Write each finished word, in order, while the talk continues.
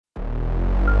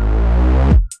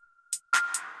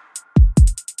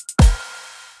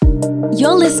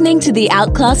You're listening to the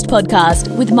Outclassed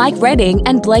podcast with Mike Redding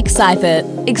and Blake Seifert,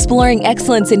 exploring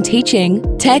excellence in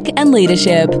teaching, tech, and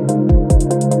leadership.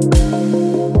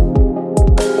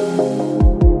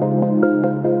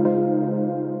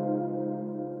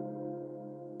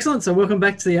 Excellent. So welcome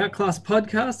back to the Outclassed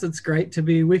podcast. It's great to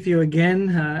be with you again.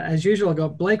 As usual, I've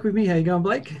got Blake with me. How you going,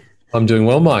 Blake? I'm doing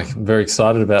well, Mike. I'm very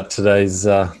excited about today's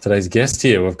guest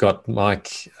here. We've got Mike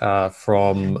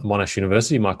from Monash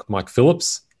University, Mike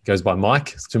Phillips. Goes by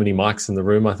Mike. There's too many Mikes in the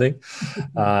room, I think.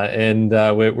 And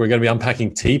we're going to be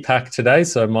unpacking TPAC today.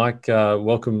 So, Mike,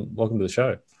 welcome to the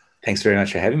show. Thanks very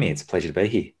much for having me. It's a pleasure to be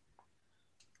here.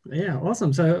 Yeah,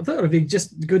 awesome. So I thought it would be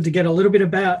just good to get a little bit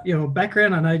about your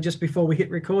background. I know just before we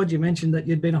hit record, you mentioned that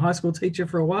you'd been a high school teacher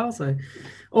for a while. So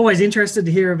always interested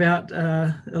to hear about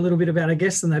a little bit about our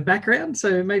guests and their background.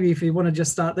 So maybe if you want to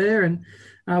just start there and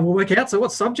we'll work out. So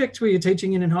what subjects were you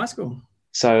teaching in high school?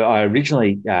 So I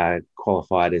originally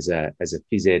qualified as a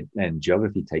phys ed and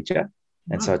geography teacher.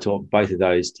 And so I taught both of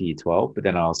those to year 12. But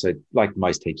then I also, like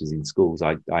most teachers in schools,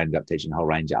 I ended up teaching a whole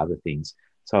range of other things.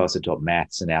 So I also taught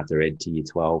maths and outdoor ed to year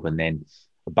 12, and then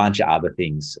a bunch of other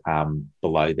things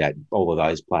below that, all of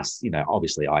those, plus,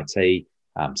 obviously IT,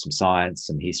 some science,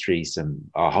 some history,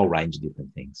 a whole range of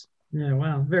different things. Yeah,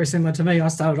 wow. Very similar to me. I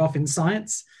started off in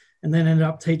science and then ended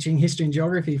up teaching history and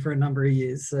geography for a number of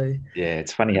years. So yeah,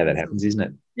 it's funny how that happens, isn't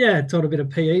it? Yeah, taught a bit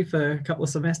of PE for a couple of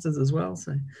semesters as well.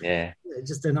 So yeah,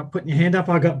 just end up putting your hand up.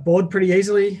 I got bored pretty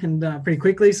easily and pretty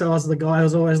quickly. So I was the guy who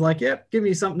was always like, yep, give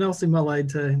me something else in my load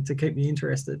to keep me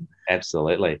interested.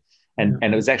 Absolutely. And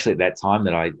it was actually at that time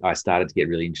that I started to get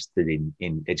really interested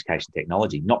in education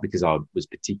technology, not because I was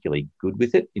particularly good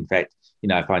with it. In fact,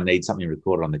 if I need something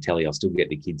recorded on the telly, I'll still get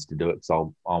the kids to do it,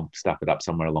 so I'll stuff it up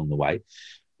somewhere along the way.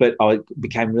 But I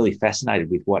became really fascinated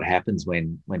with what happens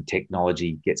when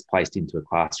technology gets placed into a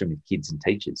classroom with kids and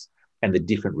teachers, and the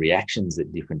different reactions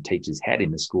that different teachers had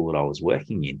in the school that I was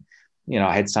working in.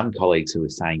 I had some colleagues who were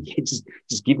saying, yeah,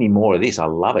 just give me more of this. I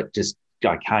love it.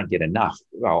 I can't get enough.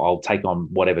 I'll take on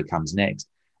whatever comes next.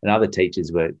 And other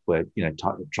teachers were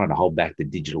trying to hold back the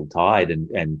digital tide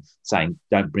and saying,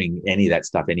 don't bring any of that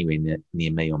stuff anywhere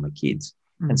near me or my kids.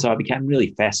 And so I became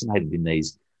really fascinated in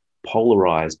these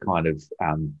polarized kind of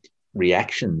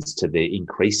reactions to the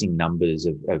increasing numbers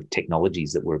of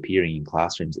technologies that were appearing in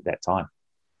classrooms at that time.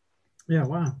 Yeah,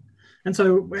 wow. And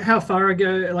so how long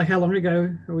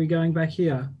ago are we going back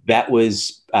here? That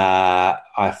was,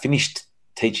 I finished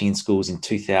teaching in schools in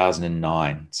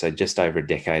 2009, so just over a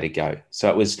decade ago. So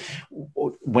it was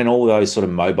when all those sort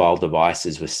of mobile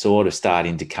devices were sort of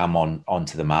starting to come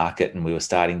onto the market, and we were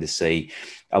starting to see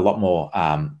a lot more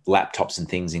laptops and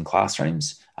things in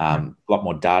classrooms, a lot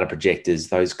more data projectors,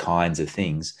 those kinds of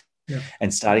things. Yeah.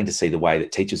 And starting to see the way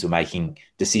that teachers were making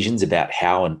decisions about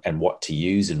how and what to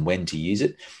use and when to use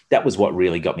it. That was what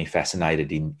really got me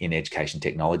fascinated in education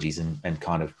technologies and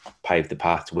kind of paved the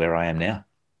path to where I am now.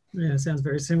 Yeah, sounds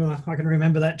very similar. I can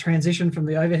remember that transition from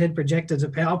the overhead projector to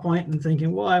PowerPoint and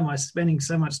thinking, why am I spending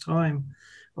so much time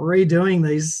redoing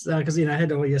these? Because, I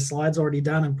had all your slides already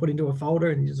done and put into a folder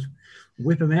and you just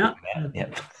whip them out.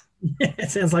 Yep. Yeah,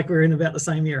 it sounds like we're in about the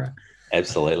same era.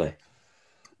 Absolutely.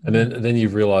 And then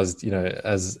you've realized,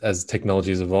 as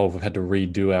technology has evolved, we've had to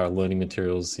redo our learning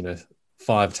materials,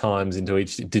 5 times into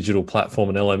each digital platform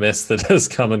and LMS that has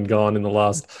come and gone in the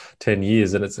last 10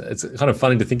 years. And it's kind of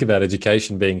funny to think about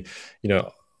education being,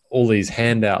 all these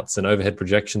handouts and overhead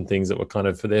projection things that were kind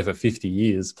of there for 50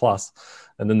 years plus.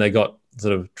 And then they got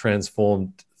sort of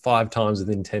transformed 5 times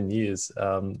within 10 years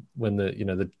when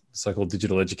the so-called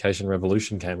digital education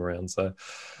revolution came around. So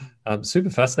super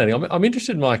fascinating. I'm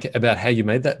interested, Mike, about how you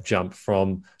made that jump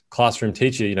from classroom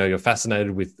teacher. You're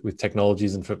fascinated with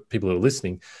technologies, and for people who are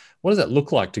listening, what does that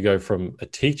look like to go from a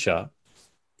teacher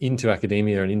into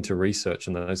academia and into research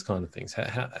and those kind of things?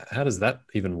 How does that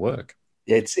even work?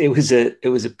 It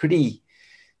was a pretty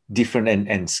different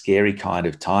and scary kind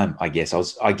of time, I guess. I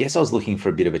was looking for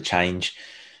a bit of a change.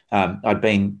 I'd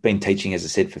been teaching, as I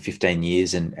said, for 15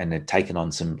 years and had taken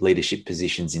on some leadership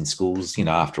positions in schools.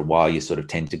 After a while, you sort of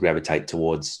tend to gravitate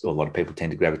towards, or a lot of people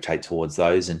tend to gravitate towards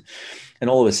those. And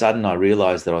all of a sudden, I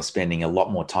realized that I was spending a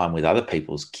lot more time with other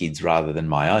people's kids rather than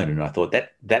my own. And I thought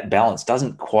that balance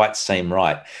doesn't quite seem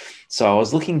right. So I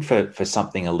was looking for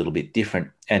something a little bit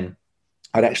different. And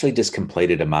I'd actually just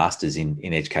completed a master's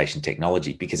in education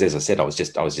technology because, as I said, I was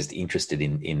just interested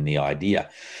in the idea.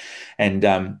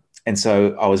 And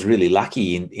so I was really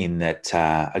lucky in that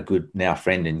a good now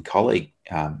friend and colleague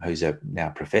who's a now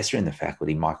professor in the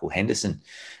faculty, Michael Henderson,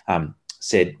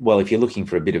 said, well, if you're looking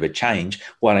for a bit of a change,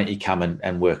 why don't you come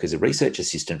and work as a research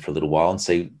assistant for a little while and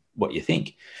see what you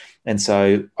think? And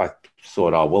so I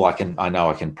thought, oh, well, I know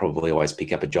I can probably always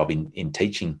pick up a job in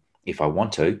teaching if I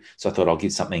want to. So I thought I'll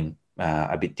give something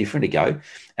a bit different a go.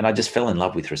 And I just fell in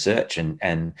love with research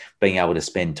and being able to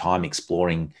spend time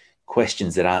exploring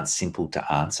questions that aren't simple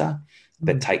to answer,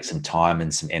 but take some time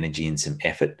and some energy and some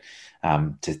effort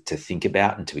to think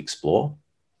about and to explore.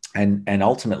 And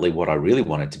ultimately, what I really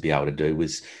wanted to be able to do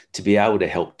was to be able to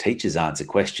help teachers answer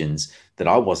questions that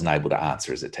I wasn't able to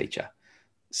answer as a teacher.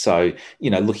 So,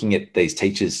 looking at these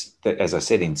teachers that, as I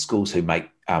said, in schools who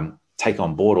take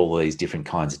on board all of these different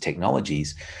kinds of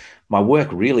technologies, my work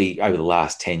really over the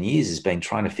last 10 years has been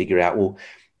trying to figure out, well,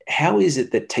 how is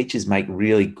it that teachers make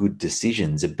really good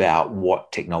decisions about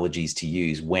what technologies to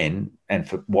use when and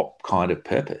for what kind of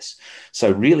purpose?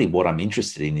 So really what I'm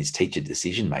interested in is teacher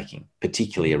decision making,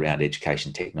 particularly around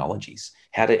education technologies.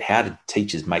 How do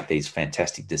teachers make these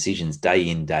fantastic decisions day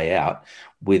in, day out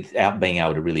without being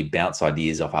able to really bounce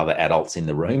ideas off other adults in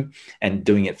the room and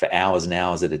doing it for hours and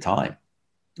hours at a time?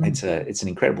 It's an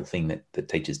incredible thing that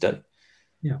teachers do.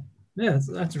 Yeah. Yeah,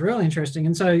 that's really interesting.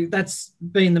 And so that's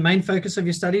been the main focus of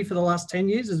your study for the last 10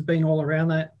 years, has been all around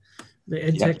that, the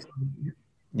EdTech.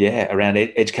 Yeah, around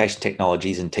education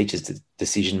technologies and teachers'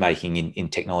 decision-making in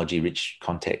technology-rich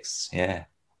contexts. Yeah.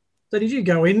 So did you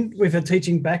go in with a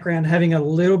teaching background having a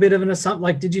little bit of an assumption?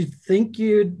 Like, did you think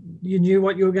you knew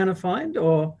what you were going to find,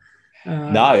 or?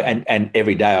 No, and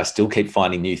every day I still keep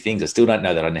finding new things. I still don't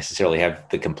know that I necessarily have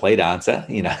the complete answer.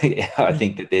 I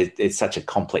think that it's such a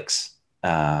complex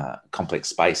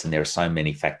space, and there are so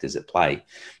many factors at play.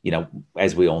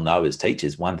 As we all know as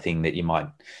teachers, one thing that you might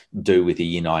do with a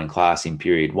year 9 class in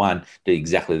period 1, do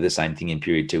exactly the same thing in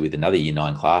period 2 with another year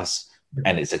 9 class,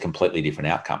 and it's a completely different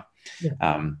outcome.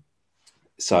 Yeah.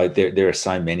 So there are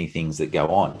so many things that go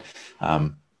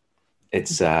on.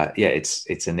 It's a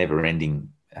never-ending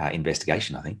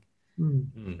investigation, I think.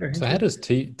 So how does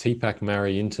TPACK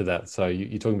marry into that? So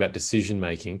you're talking about decision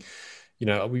making. A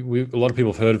lot of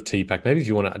people have heard of TPACK. Maybe if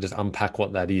you want to just unpack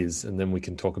what that is, and then we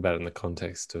can talk about it in the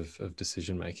context of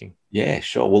decision making. Yeah,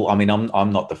 sure. Well, I mean,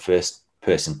 I'm not the first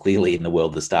person clearly in the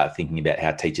world to start thinking about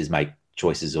how teachers make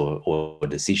choices or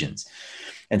decisions.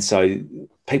 And so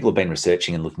people have been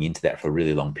researching and looking into that for a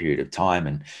really long period of time.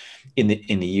 And in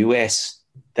the US,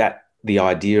 that the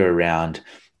idea around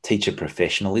teacher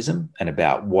professionalism and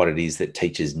about what it is that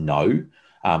teachers know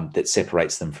that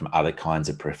separates them from other kinds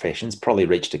of professions probably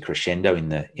reached a crescendo in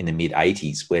the mid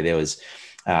 80s, where there was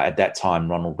at that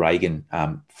time Ronald Reagan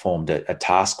formed a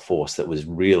task force that was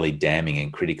really damning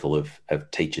and critical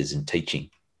of teachers and teaching.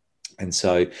 And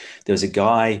so there was a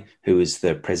guy who was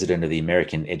the president of the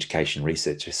American Education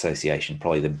Research Association,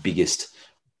 probably the biggest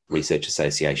research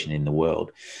association in the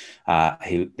world.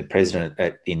 The president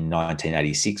in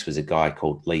 1986 was a guy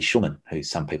called Lee Shulman, who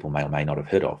some people may or may not have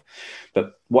heard of.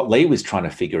 But what Lee was trying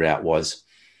to figure out was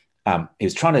he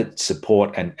was trying to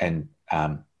support and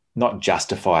not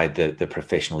justify the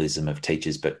professionalism of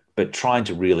teachers, but trying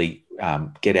to really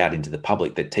get out into the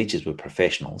public that teachers were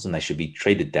professionals and they should be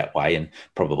treated that way and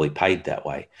probably paid that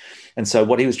way. And so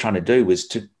what he was trying to do was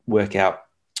to work out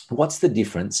what's the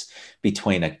difference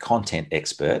between a content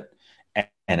expert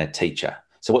and a teacher.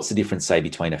 So what's the difference, say,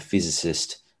 between a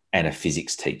physicist and a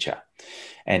physics teacher?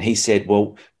 And he said,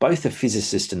 well, both the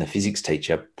physicist and the physics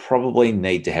teacher probably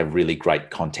need to have really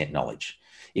great content knowledge.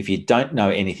 If you don't know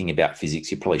anything about physics,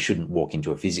 you probably shouldn't walk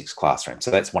into a physics classroom.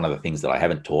 So that's one of the things that I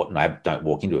haven't taught, and I don't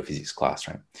walk into a physics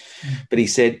classroom. But he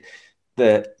said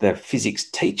the physics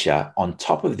teacher, on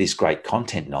top of this great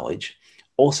content knowledge,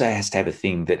 also has to have a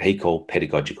thing that he called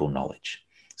pedagogical knowledge.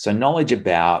 So knowledge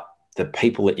about the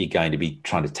people that you're going to be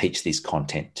trying to teach this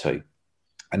content to,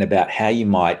 and about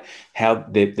how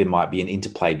there might be an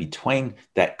interplay between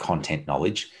that content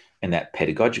knowledge and that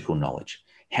pedagogical knowledge.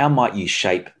 How might you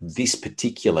shape this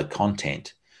particular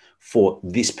content for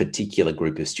this particular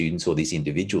group of students or this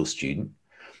individual student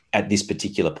at this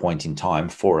particular point in time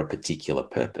for a particular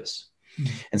purpose?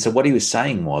 And so what he was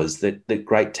saying was that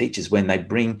great teachers, when they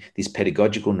bring this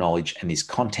pedagogical knowledge and this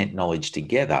content knowledge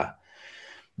together,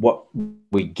 what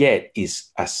we get is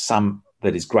a sum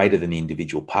that is greater than the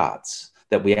individual parts,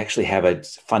 that we actually have a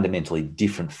fundamentally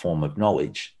different form of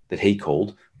knowledge that he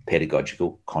called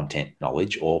pedagogical content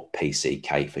knowledge, or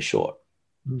PCK for short.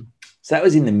 So that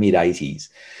was in the mid-80s.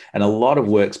 And a lot of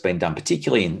work's been done,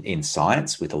 particularly in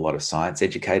science, with a lot of science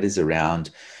educators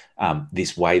around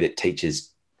this way that teachers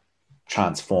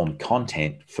transform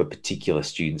content for particular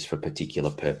students for a particular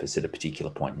purpose at a particular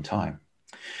point in time.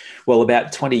 Well,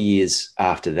 about 20 years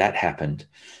after that happened,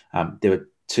 there were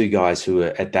two guys who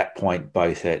were at that point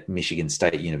both at Michigan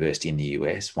State University in the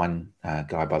US, one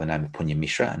guy by the name of Punya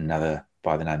Mishra and another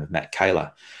by the name of Matt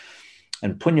Kaler.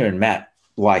 And Punya and Matt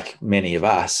like many of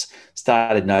us,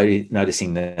 started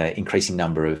noticing the increasing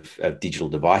number of digital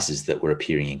devices that were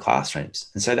appearing in classrooms.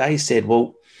 And so they said,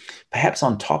 well, perhaps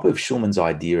on top of Schulman's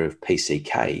idea of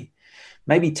PCK,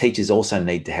 maybe teachers also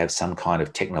need to have some kind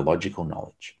of technological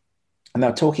knowledge. And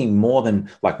they're talking more than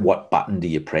like, what button do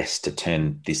you press to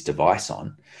turn this device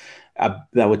on?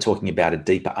 They were talking about a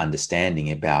deeper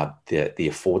understanding about the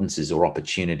affordances or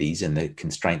opportunities and the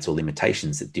constraints or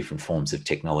limitations that different forms of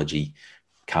technology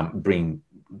bring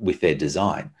with their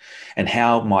design, and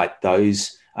how might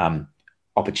those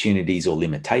opportunities or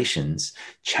limitations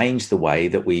change the way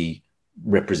that we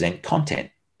represent content?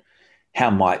 How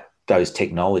might those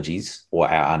technologies, or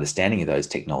our understanding of those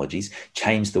technologies,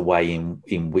 change the way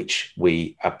in which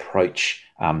we approach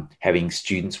having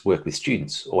students work with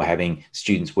students, or having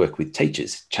students work with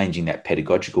teachers, changing that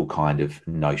pedagogical kind of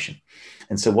notion?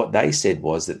 And so what they said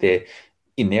was that they're,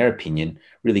 in their opinion,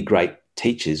 really great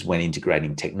teachers, when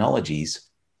integrating technologies,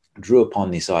 drew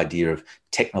upon this idea of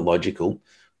technological,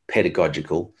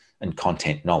 pedagogical, and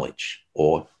content knowledge,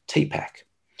 or TPAC.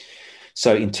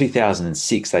 So in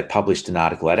 2006, they published an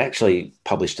article. I'd actually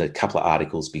published a couple of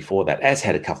articles before that, as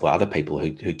had a couple of other people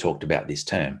who talked about this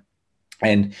term.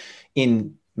 And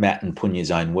in Matt and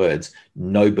Punya's own words,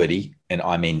 nobody, and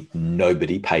I mean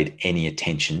nobody, paid any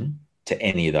attention to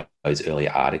any of those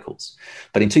earlier articles.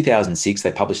 But in 2006,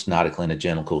 they published an article in a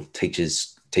journal called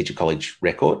Teacher College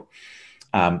Record.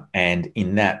 And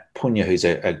in that, Punya, who's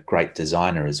a great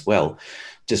designer as well,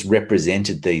 just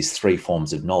represented these three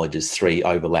forms of knowledge as three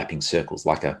overlapping circles,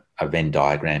 like a Venn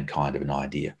diagram kind of an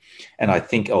idea. And I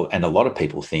think, and a lot of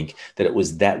people think, that it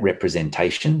was that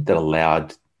representation that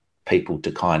allowed people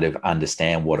to kind of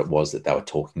understand what it was that they were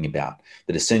talking about.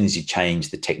 That as soon as you change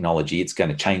the technology, it's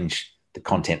going to change the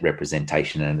content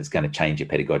representation, and it's going to change your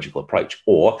pedagogical approach.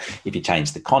 Or if you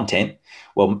change the content,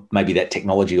 well, maybe that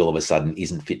technology all of a sudden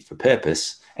isn't fit for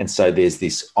purpose. And so there's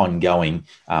this ongoing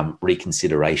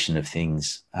reconsideration of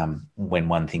things. When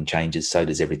one thing changes, so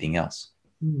does everything else.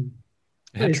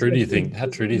 How true do you think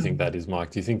that is,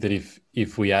 Mike? Do you think that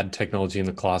if we add technology in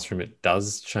the classroom, it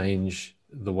does change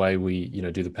the way we,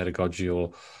 do the pedagogy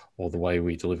or the way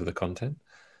we deliver the content?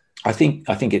 I think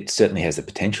it certainly has the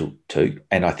potential to,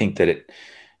 and I think that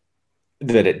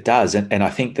it does. And I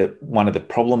think that one of the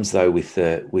problems, though, with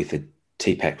the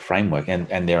TPAC framework,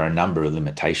 and there are a number of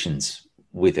limitations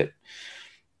with it,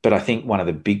 but I think one of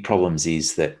the big problems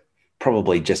is that,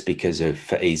 probably just because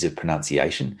for ease of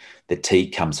pronunciation, the T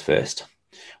comes first,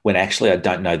 when actually I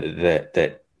don't know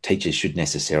that teachers should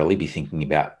necessarily be thinking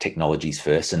about technologies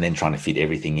first and then trying to fit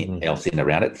everything else in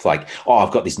around it. It's like,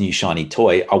 I've got this new shiny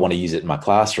toy, I want to use it in my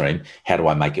classroom. How do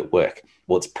I make it work?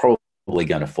 Well, it's probably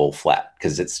going to fall flat,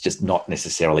 because it's just you're not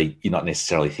necessarily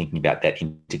thinking about that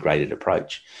integrated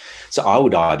approach. So I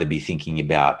would either be thinking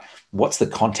about, what's the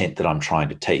content that I'm trying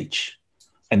to teach?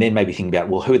 And then maybe thinking about,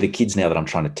 well, who are the kids now that I'm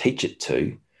trying to teach it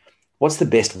to? What's the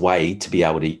best way to be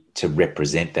able to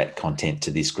represent that content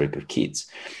to this group of kids?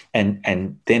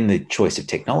 And then the choice of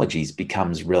technologies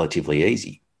becomes relatively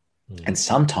easy. And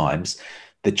sometimes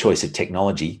the choice of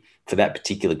technology for that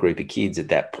particular group of kids at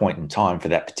that point in time for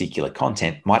that particular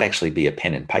content might actually be a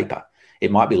pen and paper.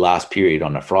 It might be last period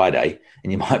on a Friday,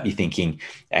 and you might be thinking,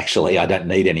 actually, I don't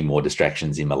need any more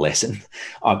distractions in my lesson.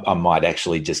 I might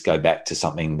actually just go back to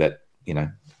something that,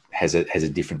 has a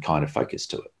different kind of focus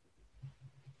to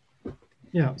it.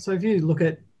 Yeah. So if you look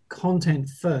at content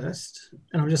first,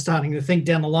 and I'm just starting to think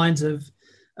down the lines of,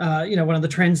 one of the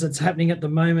trends that's happening at the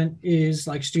moment is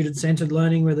like student-centered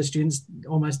learning, where the students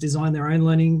almost design their own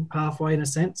learning pathway in a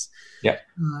sense. Yeah.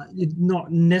 You're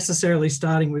not necessarily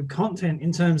starting with content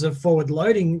in terms of forward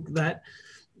loading that.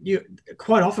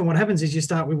 Quite often what happens is you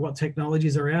start with what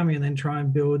technologies are around me and then try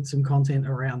and build some content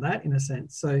around that in a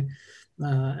sense. So,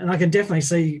 and I can definitely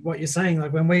see what you're saying.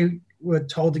 Like when we were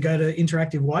told to go to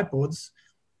interactive whiteboards,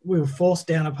 we were forced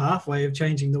down a pathway of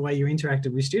changing the way you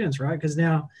interacted with students, right? Because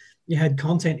now you had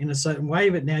content in a certain way,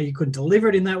 but now you couldn't deliver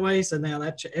it in that way. So now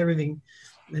that everything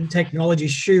and technology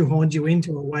shoehorned you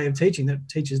into a way of teaching that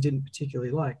teachers didn't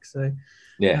particularly like. So,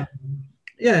 yeah.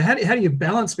 How do you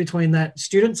balance between that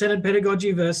student-centered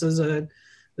pedagogy versus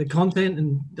the content?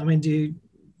 And I mean, do you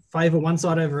favor one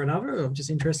side over another? Or I'm just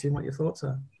interested in what your thoughts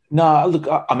are. No, look,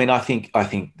 I mean, I think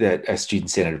that a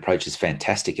student-centered approach is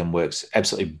fantastic and works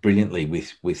absolutely brilliantly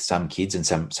with some kids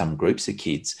and some groups of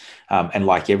kids. And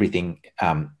like everything,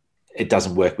 it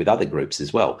doesn't work with other groups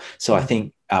as well. So I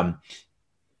think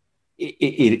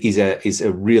it is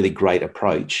a really great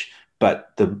approach.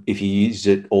 But if you use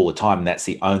it all the time, and that's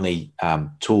the only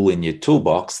tool in your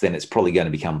toolbox, then it's probably going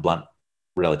to become blunt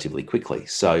relatively quickly.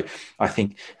 So I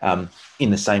think in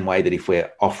the same way that if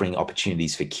we're offering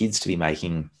opportunities for kids to be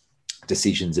making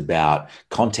decisions about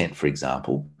content, for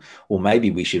example, or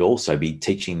maybe we should also be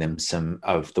teaching them some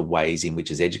of the ways in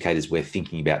which, as educators, we're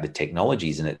thinking about the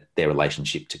technologies and their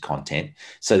relationship to content,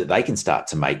 so that they can start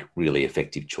to make really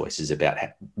effective choices about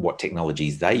what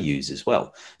technologies they use as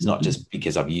well. It's not just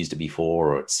because I've used it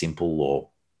before, or it's simple, or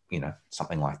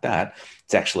something like that.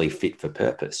 It's actually fit for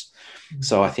purpose.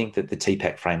 So I think that the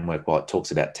TPACK framework, while it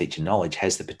talks about teacher knowledge,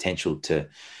 has the potential to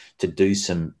do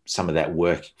some of that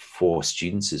work for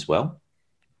students as well.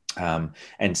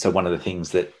 And so one of the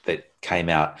things that came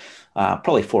out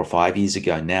probably 4 or 5 years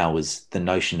ago now was the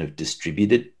notion of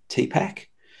distributed TPACK.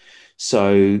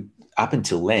 So up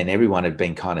until then, everyone had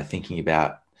been kind of thinking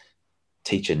about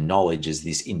teacher knowledge as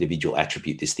this individual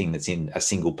attribute, this thing that's in a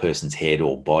single person's head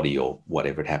or body or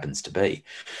whatever it happens to be.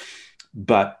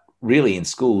 But really in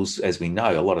schools, as we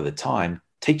know, a lot of the time,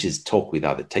 teachers talk with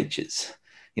other teachers.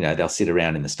 They'll sit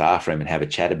around in the staff room and have a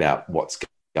chat about what's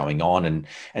going on.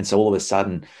 And so all of a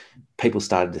sudden, people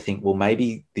started to think, well,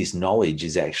 maybe this knowledge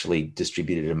is actually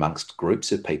distributed amongst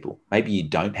groups of people. Maybe you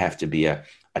don't have to be a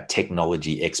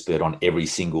technology expert on every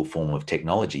single form of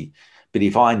technology. But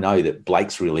if I know that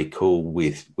Blake's really cool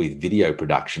with video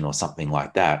production or something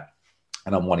like that,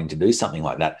 and I'm wanting to do something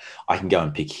like that, I can go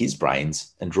and pick his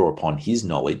brains and draw upon his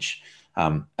knowledge.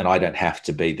 And I don't have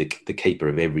to be the keeper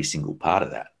of every single part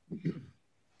of that.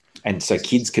 And so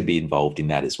kids could be involved in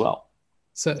that as well.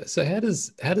 So how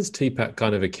does TPACK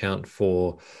kind of account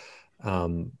for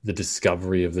the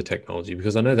discovery of the technology?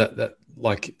 Because I know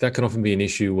that can often be an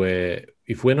issue where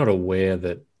if we're not aware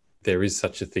that there is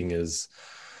such a thing as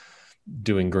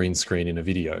doing green screen in a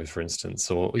video, for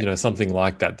instance, or something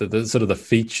like that, the sort of the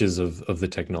features of the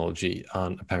technology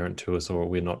aren't apparent to us, or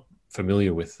we're not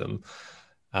familiar with them.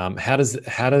 How does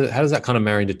that kind of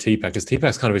marry into TPACK? Because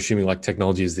TPACK's kind of assuming like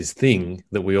technology is this thing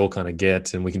that we all kind of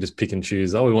get, and we can just pick and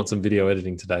choose. Oh, we want some video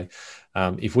editing today.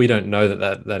 If we don't know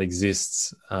that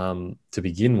exists to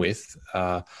begin with,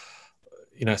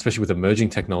 especially with emerging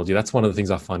technology, that's one of the things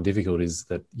I find difficult, is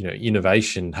that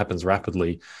innovation happens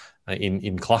rapidly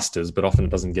in clusters, but often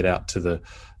it doesn't get out to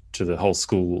the whole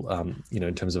school,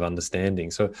 in terms of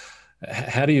understanding. So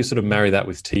how do you sort of marry that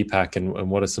with TPACK,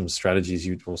 and what are some strategies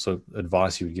you'd also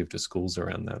advise you would give to schools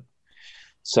around that?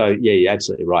 So, yeah, you're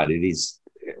absolutely right. It is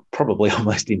probably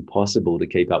almost impossible to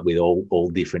keep up with all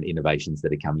different innovations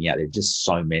that are coming out. There are just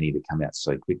so many that come out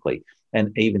so quickly.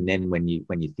 And even then, when you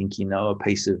think you know a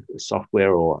piece of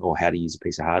software or how to use a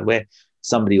piece of hardware,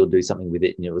 somebody will do something with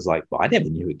it, and it was like, well, I never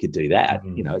knew it could do that.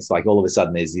 It's like all of a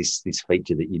sudden there's this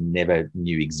feature that you never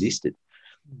knew existed.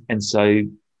 And so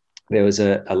there was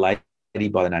a lady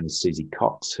by the name of Susie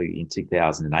Cox, who in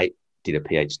 2008 did a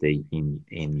PhD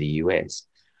in the US.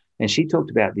 And she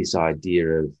talked about this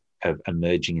idea of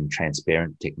emerging and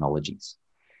transparent technologies.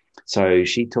 So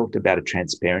she talked about a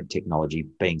transparent technology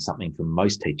being something for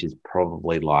most teachers,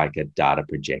 probably like a data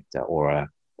projector or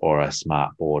a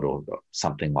smart board or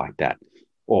something like that,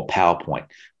 or PowerPoint.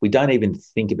 We don't even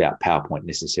think about PowerPoint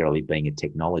necessarily being a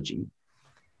technology,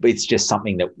 but it's just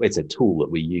something it's a tool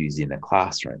that we use in a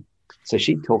classroom. So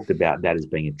she talked about that as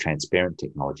being a transparent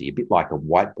technology, a bit like a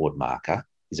whiteboard marker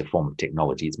is a form of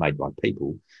technology. It's made by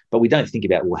people, but we don't think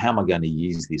about, well, how am I going to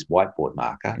use this whiteboard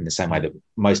marker, in the same way that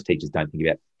most teachers don't think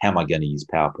about, how am I going to use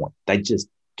PowerPoint? They just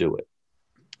do it.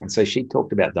 And so she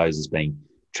talked about those as being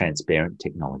transparent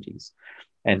technologies.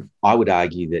 And I would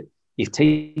argue that if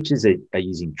teachers are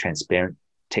using transparent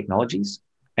technologies,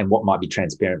 and what might be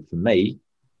transparent for me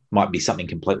might be something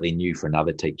completely new for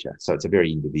another teacher. So it's a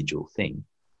very individual thing.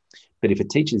 But if a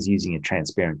teacher is using a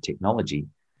transparent technology,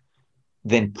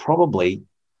 then probably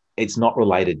it's not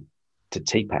related to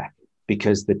TPACK,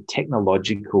 because the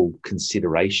technological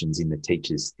considerations in the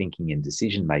teacher's thinking and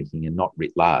decision-making are not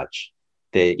writ large.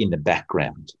 They're in the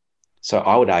background. So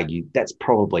I would argue that's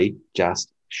probably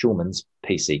just Schulman's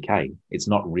PCK. It's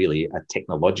not really a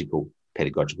technological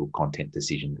pedagogical content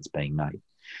decision that's being made.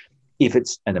 If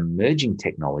it's an emerging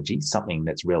technology, something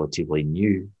that's relatively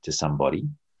new to somebody,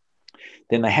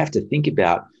 then they have to think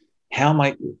about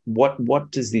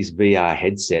what does this VR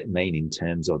headset mean in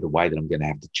terms of the way that I'm going to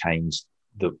have to change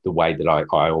the way that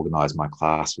I organize my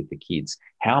class with the kids?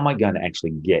 How am I going to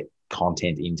actually get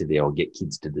content into there, or get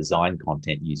kids to design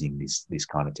content using this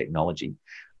kind of technology?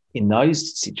 In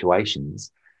those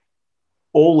situations,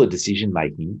 all the decision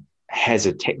making has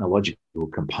a technological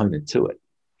component to it.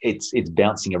 It's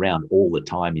bouncing around all the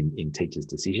time in teachers'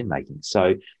 decision making.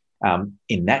 So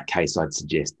in that case, I'd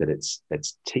suggest that it's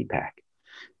TPACK.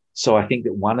 So I think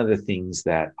that one of the things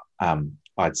that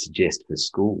I'd suggest for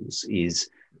schools is,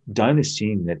 don't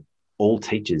assume that all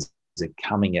teachers are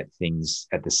coming at things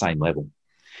at the same level.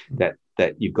 That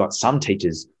you've got some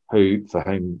teachers for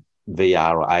whom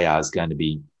VR or AR is going to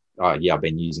be, oh yeah, I've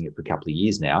been using it for a couple of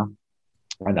years now.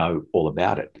 I know all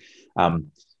about it.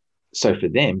 So for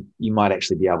them, you might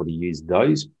actually be able to use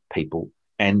those people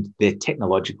and their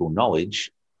technological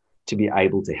knowledge to be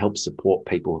able to help support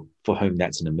people for whom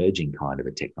that's an emerging kind of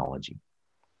a technology.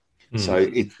 So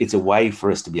it's a way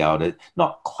for us to be able to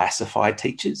not classify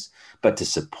teachers, but to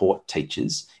support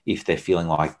teachers if they're feeling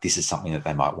like this is something that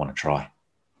they might want to try.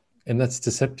 And that's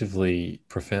deceptively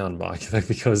profound, Mike,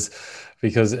 because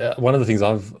one of the things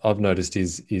I've noticed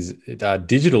is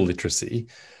digital literacy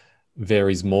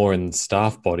varies more in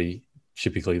staff body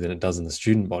typically than it does in the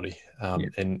student body,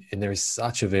 and there is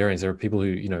such a variance. There are people who,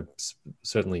 you know,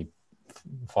 certainly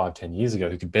 5-10 years ago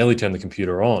who could barely turn the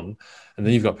computer on, and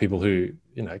then you've got people who,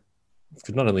 you know,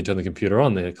 could not only turn the computer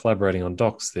on, they're collaborating on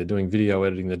docs, they're doing video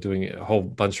editing, they're doing a whole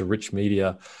bunch of rich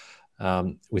media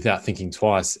without thinking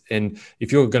twice. And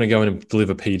if you're going to go in and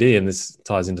deliver PD, and this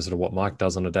ties into sort of what Mike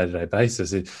does on a day-to-day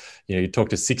basis, you talk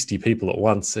to 60 people at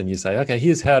once and you say, okay,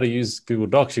 here's how to use Google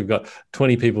Docs. You've got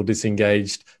 20 people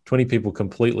disengaged, 20 people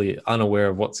completely unaware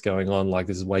of what's going on, like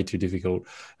this is way too difficult.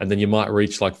 And then you might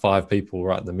reach like 5 people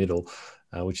right in the middle,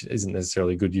 which isn't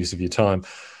necessarily a good use of your time.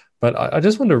 But I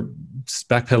just want to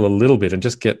backpedal a little bit and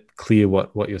just get clear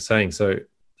what you're saying.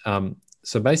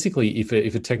 So basically,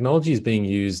 if a technology is being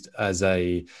used as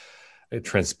a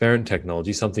transparent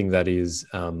technology, something that is,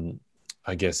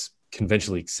 I guess,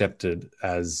 conventionally accepted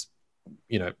as,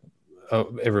 you know,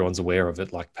 everyone's aware of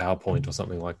it, like PowerPoint or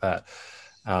something like that,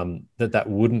 that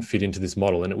wouldn't fit into this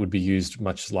model, and it would be used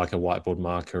much like a whiteboard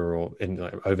marker or an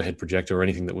overhead projector or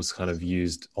anything that was kind of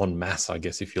used en masse, I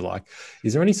guess, if you like.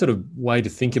 Is there any sort of way to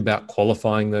think about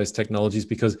qualifying those technologies?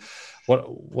 Because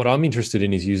what I'm interested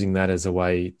in is using that as a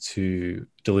way to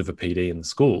deliver PD in the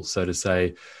school. So to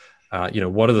say, you know,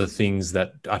 what are the things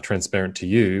that are transparent to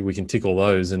you? We can tick all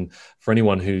those. And for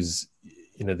anyone who's,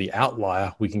 you know, the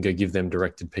outlier, we can go give them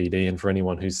directed PD. And for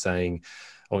anyone who's saying,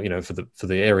 or, you know, for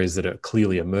the areas that are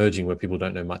clearly emerging where people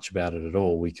don't know much about it at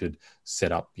all, we could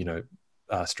set up, you know,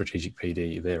 strategic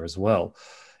PD there as well.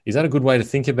 Is that a good way to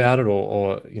think about it,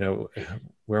 or you know,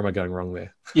 where am I going wrong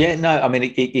there? Yeah, no, I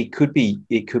mean, it could be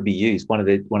used. One of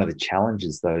the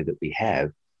challenges though that we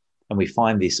have, and we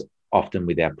find this often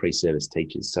with our pre-service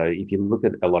teachers. So if you look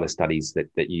at a lot of studies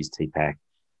that use TPAC,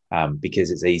 because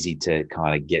it's easy to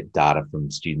kind of get data from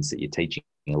students that you're teaching,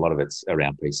 a lot of it's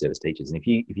around pre-service teachers. And if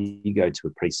you go to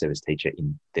a pre-service teacher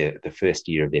in the first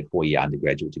year of their 4-year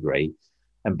undergraduate degree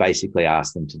and basically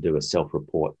ask them to do a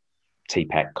self-report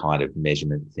TPAC kind of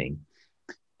measurement thing,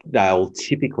 they'll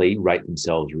typically rate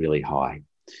themselves really high.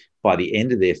 By the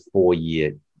end of their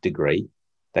 4-year degree,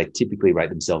 they typically rate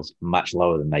themselves much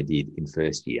lower than they did in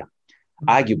first year.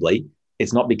 Arguably,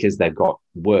 it's not because they've got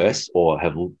worse or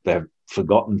they've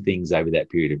forgotten things over that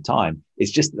period of time.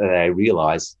 It's just that they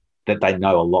realize that they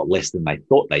know a lot less than they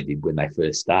thought they did when they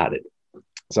first started.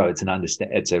 So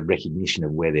it's a recognition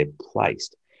of where they're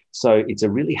placed. So it's a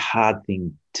really hard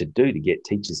thing to do, to get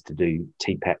teachers to do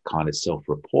TPAC kind of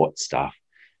self-report stuff,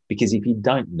 because if you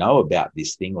don't know about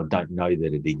this thing or don't know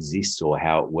that it exists or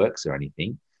how it works or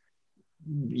anything,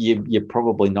 you're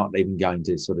probably not even going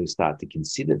to sort of start to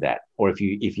consider that. Or if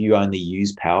you only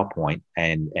use PowerPoint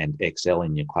and Excel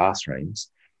in your classrooms,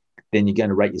 then you're going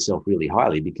to rate yourself really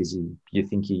highly because you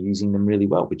think you're using them really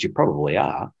well, which you probably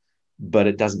are, but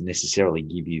it doesn't necessarily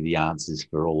give you the answers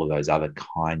for all of those other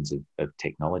kinds of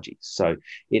technologies. So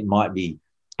it might be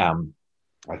a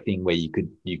thing where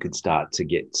you could start to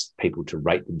get people to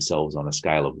rate themselves on a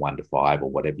scale of 1 to 5 or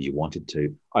whatever you wanted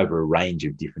to over a range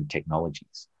of different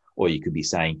technologies. Or you could be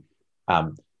saying,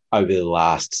 over the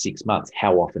last 6 months,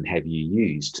 how often have you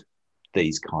used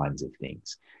these kinds of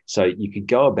things? So you could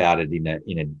go about it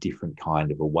in a different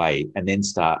kind of a way, and then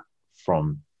start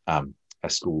from a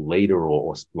school leader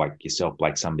or like yourself,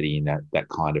 like somebody in that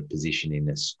kind of position in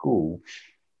a school,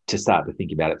 to start to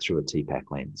think about it through a TPAC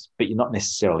lens. But you're not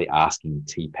necessarily asking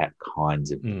TPAC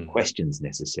kinds of questions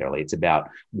necessarily. It's about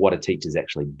what are teachers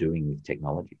actually doing with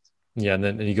technologies. Yeah, and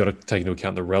then you got to take into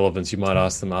account the relevance. You might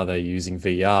ask them, are they using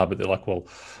VR? But they're like, well,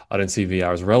 I don't see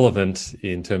VR as relevant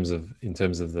in terms of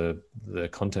the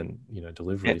content, you know,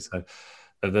 delivery. Yeah. So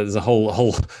there's a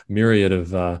whole myriad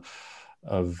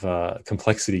of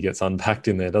complexity gets unpacked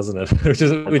in there, doesn't it? which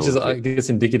is I guess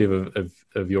indicative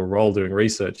of your role doing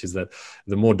research, is that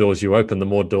the more doors you open, the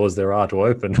more doors there are to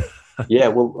open. Yeah,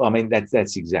 well, I mean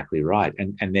that's exactly right.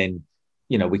 And then,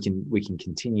 you know, we can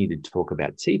continue to talk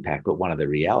about TPAC, but one of the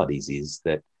realities is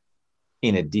that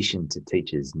in addition to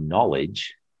teachers'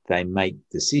 knowledge, they make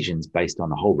decisions based on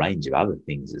a whole range of other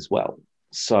things as well.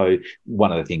 So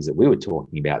one of the things that we were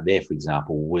talking about there, for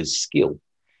example, was skill.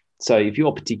 So if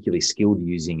you're particularly skilled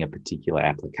using a particular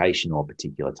application or a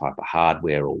particular type of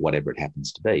hardware or whatever it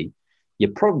happens to be,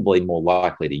 you're probably more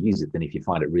likely to use it than if you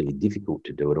find it really difficult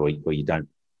to do it, or you don't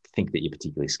think that you're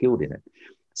particularly skilled in it.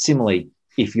 Similarly,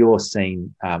 if you're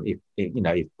seen,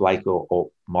 if Blake or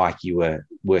Mike, you were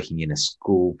working in a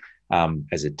school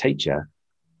as a teacher,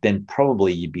 then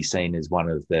probably you'd be seen as one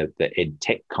of the ed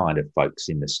tech kind of folks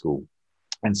in the school.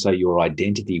 And so your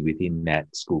identity within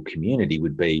that school community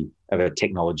would be of a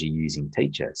technology using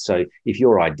teacher. So if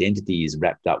your identity is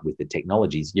wrapped up with the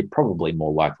technologies, you're probably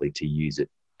more likely to use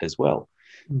it as well.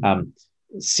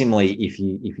 Mm-hmm. Similarly,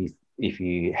 if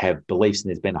you have beliefs, and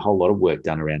there's been a whole lot of work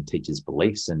done around teachers'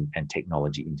 beliefs and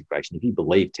technology integration. If you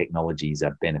believe technologies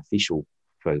are beneficial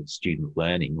for student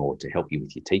learning or to help you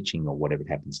with your teaching or whatever it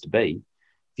happens to be,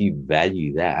 if you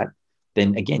value that,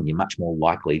 then again, you're much more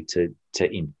likely to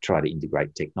try to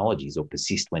integrate technologies or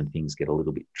persist when things get a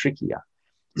little bit trickier.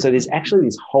 So there's actually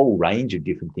this whole range of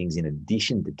different things in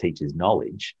addition to teachers'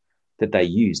 knowledge that they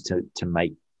use to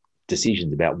make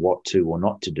decisions about what to or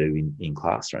not to do in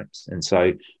classrooms. And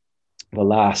so the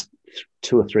last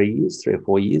 3 or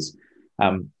 4 years,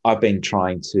 I've been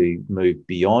trying to move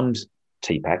beyond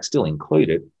TPACK, still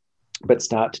included, but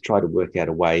start to try to work out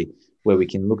a way where we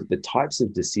can look at the types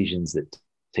of decisions that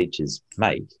teachers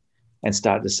make and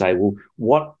start to say, well,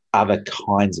 what other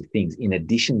kinds of things, in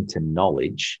addition to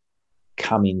knowledge,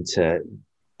 come into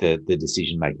the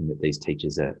decision making that these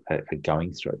teachers are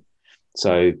going through.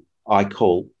 So I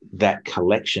call that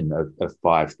collection of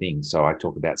 5 things. So I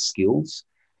talk about skills,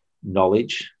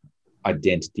 knowledge,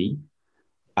 identity,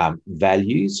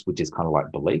 values, which is kind of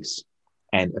like beliefs,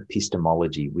 and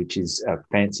epistemology, which is a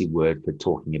fancy word for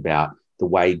talking about the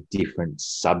way different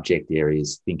subject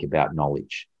areas think about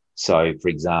knowledge. So, for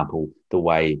example, the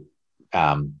way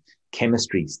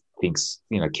chemistry thinks,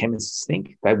 chemists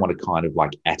think, they want to kind of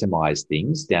like atomize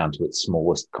things down to its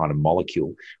smallest kind of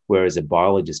molecule, whereas a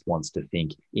biologist wants to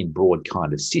think in broad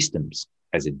kind of systems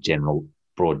as a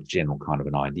broad general kind of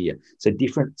an idea. So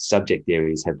different subject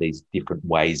areas have these different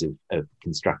ways of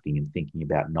constructing and thinking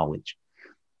about knowledge.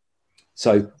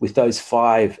 So with those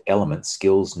 5 elements,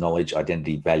 skills, knowledge,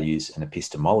 identity, values, and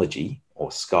epistemology,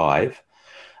 or SKIVE,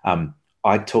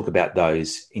 I talk about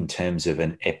those in terms of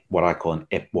what I call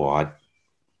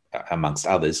amongst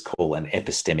others, call an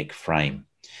epistemic frame.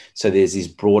 So there's this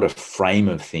broader frame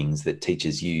of things that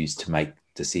teachers use to make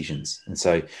decisions. And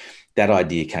so that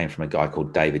idea came from a guy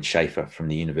called David Schaefer from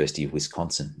the University of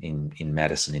Wisconsin in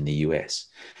Madison in the US.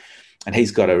 And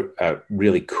he's got a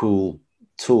really cool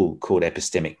tool called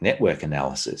epistemic network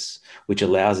analysis, which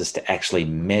allows us to actually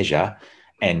measure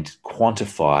and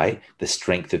quantify the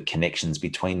strength of connections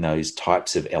between those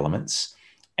types of elements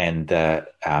and the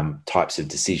types of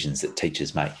decisions that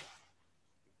teachers make.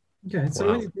 Okay, so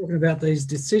when you're talking about these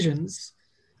decisions,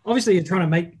 obviously you're trying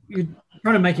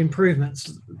to make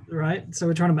improvements, right? So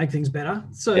we're trying to make things better.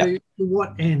 So to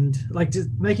what end? Like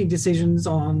making decisions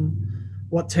on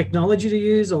what technology to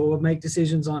use, or make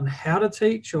decisions on how to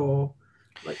teach, or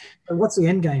like what's the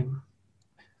end game?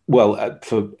 Well,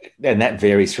 and that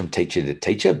varies from teacher to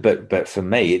teacher, but for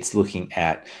me, it's looking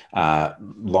at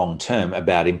long term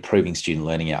about improving student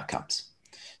learning outcomes.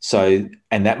 So,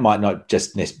 and that might not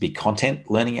just be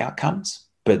content learning outcomes,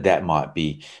 but that might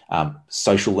be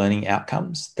social learning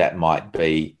outcomes. That might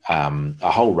be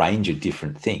a whole range of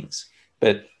different things.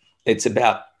 But it's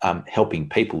about helping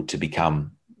people to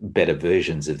become better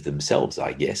versions of themselves,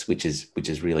 I guess, which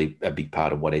is really a big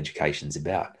part of what education's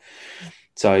about.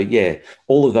 So yeah,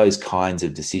 all of those kinds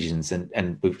of decisions,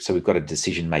 and we've got a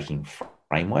decision-making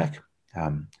framework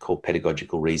called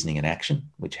pedagogical reasoning and action,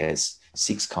 which has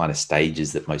 6 kind of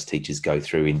stages that most teachers go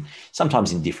through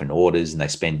sometimes in different orders, and they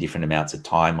spend different amounts of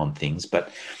time on things,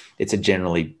 but it's a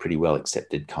generally pretty well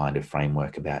accepted kind of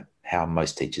framework about how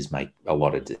most teachers make a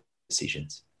lot of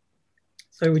decisions.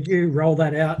 So would you roll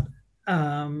that out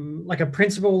like a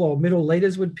principal or middle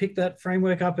leaders would pick that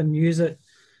framework up and use it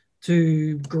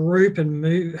to group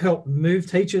and help move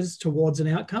teachers towards an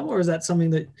outcome? Or is that something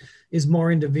that is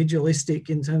more individualistic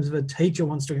in terms of a teacher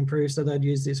wants to improve, so they'd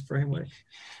use this framework?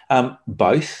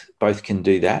 Both can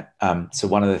do that. So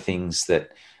one of the things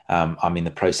that I'm in the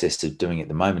process of doing at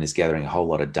the moment is gathering a whole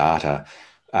lot of data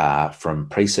from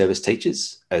pre-service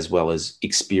teachers as well as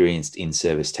experienced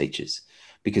in-service teachers.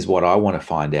 Because what I want to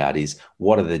find out is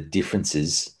what are the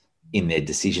differences in their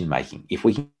decision-making. If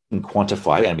we can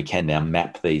quantify, and we can now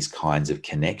map these kinds of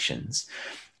connections,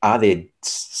 are there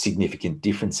significant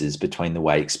differences between the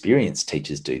way experienced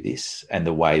teachers do this and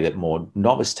the way that more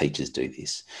novice teachers do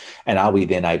this? And are we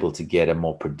then able to get a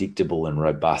more predictable and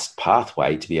robust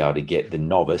pathway to be able to get the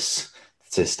novice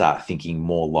to start thinking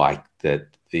more like the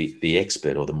the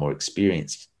expert or the more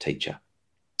experienced teacher.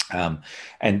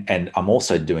 And I'm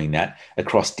also doing that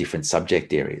across different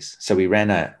subject areas. So we ran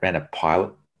a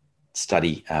pilot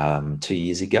study 2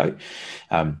 years ago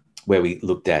where we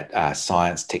looked at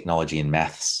science, technology, and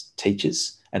maths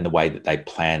teachers and the way that they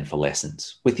plan for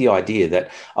lessons, with the idea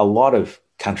that a lot of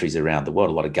countries around the world,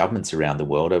 a lot of governments around the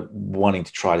world are wanting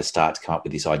to try to start to come up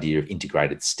with this idea of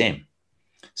integrated STEM.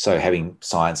 So having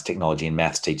science, technology, and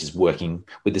maths teachers working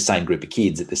with the same group of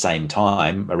kids at the same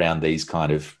time around these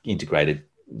kind of integrated,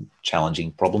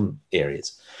 challenging problem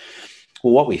areas.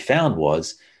 Well, what we found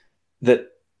was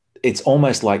that it's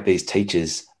almost like these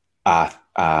teachers are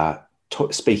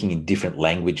speaking in different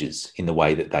languages in the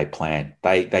way that they plan.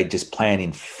 They just plan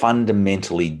in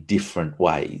fundamentally different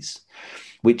ways,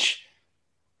 which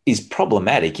is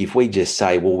problematic if we just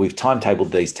say, well, we've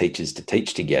timetabled these teachers to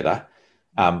teach together,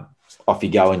 off you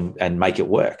go and make it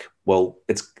work. Well,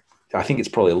 I think it's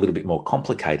probably a little bit more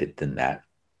complicated than that.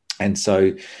 And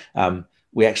so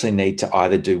we actually need to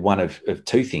either do one of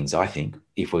two things, I think,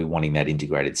 if we're wanting that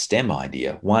integrated STEM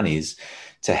idea. One is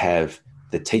to have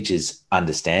the teachers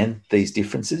understand these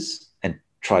differences and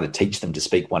try to teach them to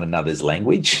speak one another's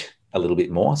language a little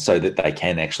bit more so that they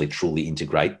can actually truly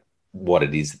integrate what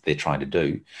it is that they're trying to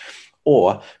do,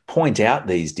 or point out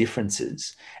these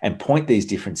differences and point these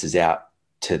differences out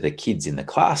to the kids in the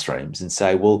classrooms and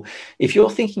say, well, if you're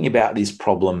thinking about this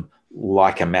problem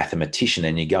like a mathematician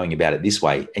and you're going about it this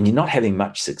way and you're not having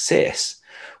much success,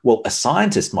 well, a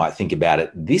scientist might think about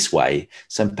it this way.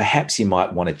 So perhaps you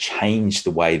might want to change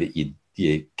the way that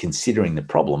you're considering the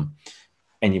problem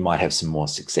and you might have some more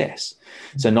success.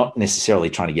 So not necessarily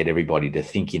trying to get everybody to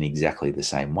think in exactly the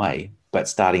same way, but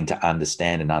starting to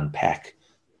understand and unpack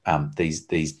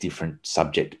these different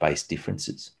subject-based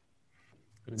differences.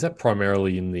 Is that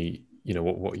primarily in the,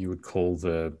 what you would call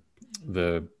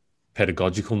the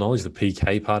pedagogical knowledge, the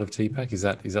PK part of TPAC? Is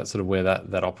that sort of where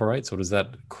that operates, or does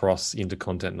that cross into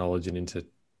content knowledge and into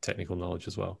technical knowledge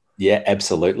as well? Yeah,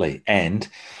 absolutely. And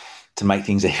to make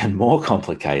things even more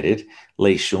complicated,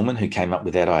 Lee Shulman, who came up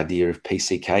with that idea of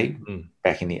PCK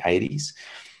back in the 80s,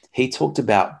 he talked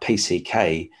about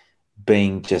PCK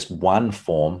being just one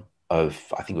form of,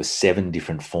 I think it was 7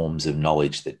 different forms of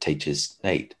knowledge that teachers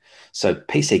need. So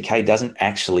PCK doesn't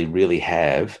actually really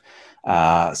have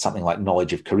something like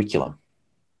knowledge of curriculum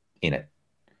in it,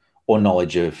 or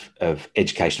knowledge of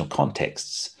educational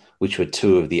contexts, which were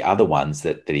 2 of the other ones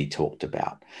that he talked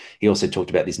about. He also talked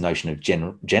about this notion of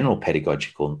general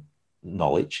pedagogical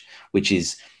knowledge, which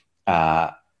is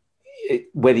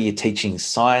whether you're teaching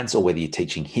science or whether you're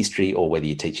teaching history or whether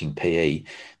you're teaching PE,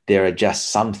 there are just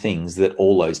some things that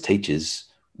all those teachers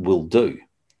will do.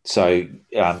 So,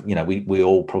 we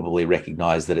all probably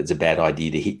recognize that it's a bad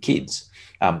idea to hit kids.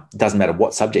 Doesn't matter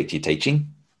what subject you're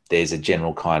teaching, there's a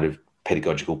general kind of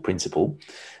pedagogical principle.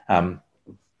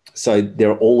 So there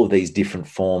are all of these different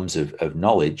forms of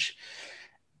knowledge,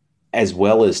 as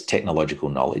well as technological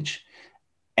knowledge.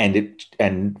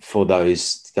 And for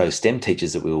those STEM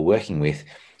teachers that we were working with,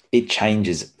 it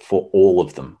changes for all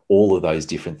of them. All of those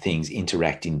different things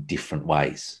interact in different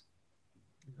ways.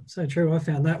 So true. I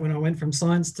found that when I went from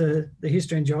science to the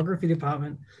history and geography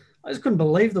department, I just couldn't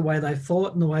believe the way they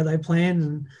thought and the way they planned.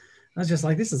 And I was just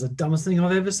like, this is the dumbest thing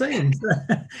I've ever seen.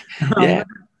 Yeah.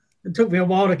 It took me a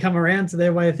while to come around to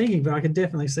their way of thinking, but I could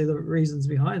definitely see the reasons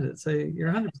behind it. So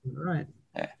you're 100% right.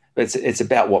 Yeah. But it's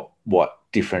about what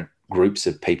different groups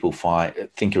of people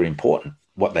think are important,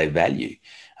 what they value.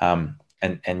 And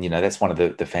that's one of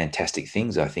the fantastic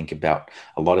things I think about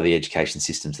a lot of the education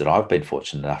systems that I've been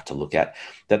fortunate enough to look at,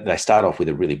 that they start off with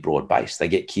a really broad base. They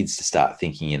get kids to start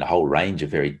thinking in a whole range of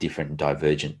very different and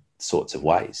divergent sorts of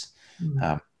ways.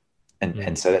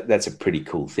 And so that's a pretty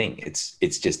cool thing.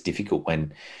 It's just difficult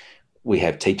when we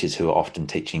have teachers who are often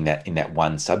teaching that in that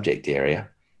one subject area,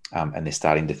 and they're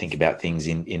starting to think about things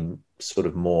in sort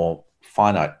of more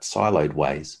finite, siloed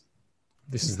ways.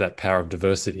 This is that power of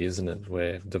diversity, isn't it?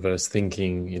 Where diverse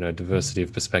thinking, diversity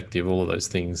of perspective, all of those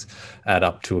things add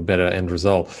up to a better end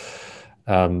result.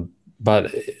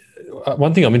 But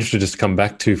one thing I'm interested just to come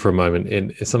back to for a moment,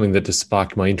 and it's something that just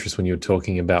sparked my interest when you were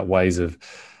talking about ways of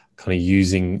kind of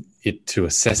using it to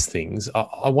assess things.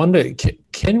 I wonder,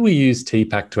 can we use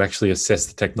TPAC to actually assess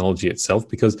the technology itself?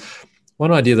 Because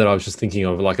one idea that I was just thinking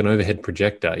of, like an overhead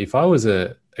projector, if I was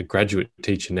a graduate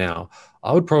teacher now,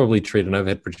 I would probably treat an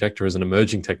overhead projector as an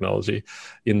emerging technology,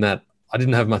 in that I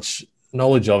didn't have much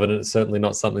knowledge of it, and it's certainly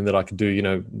not something that I could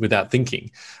do, without thinking.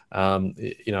 I'd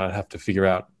have to figure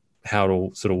out how it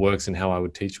all sort of works and how I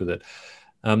would teach with it.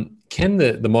 Can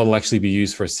the model actually be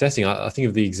used for assessing? I think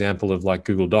of the example of like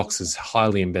Google Docs is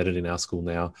highly embedded in our school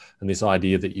now, and this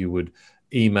idea that you would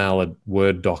email a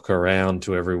Word doc around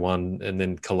to everyone and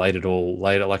then collate it all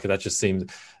later. Like that just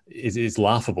seems is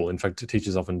laughable. In fact,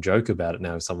 teachers often joke about it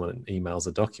now if someone emails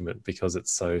a document because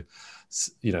it's so,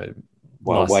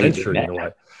 last century in a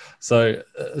way. So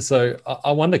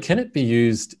I wonder, can it be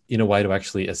used in a way to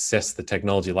actually assess the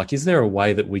technology? Like, is there a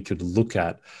way that we could look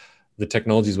at the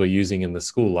technologies we're using in the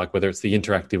school, like whether it's the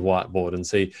interactive whiteboard, and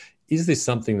see, is this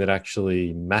something that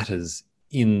actually matters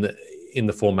in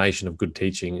the formation of good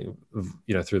teaching,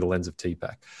 through the lens of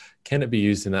TPACK? Can it be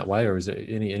used in that way, or is there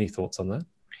any thoughts on that?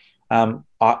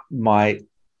 My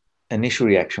initial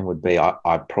reaction would be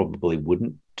I probably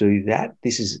wouldn't do that.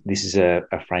 This is a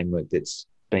framework that's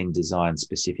been designed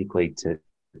specifically to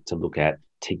look at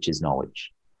teachers'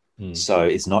 knowledge. So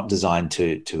it's not designed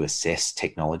to assess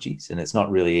technologies, and it's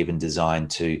not really even designed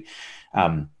to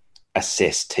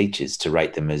assess teachers, to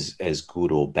rate them as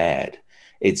good or bad.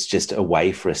 It's just a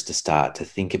way for us to start to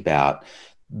think about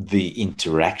the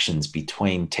interactions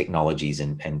between technologies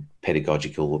and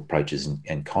pedagogical approaches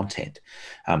and content.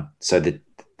 So that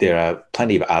there are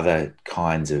plenty of other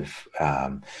kinds of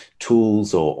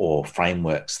tools or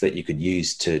frameworks that you could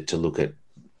use to look at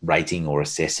rating or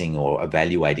assessing or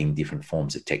evaluating different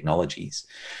forms of technologies.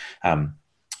 I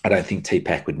don't think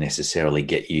TPACK would necessarily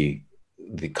get you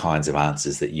the kinds of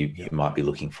answers that you might be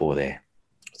looking for there.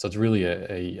 So it's really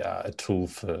a tool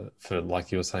for,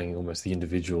 like you were saying, almost the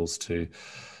individuals to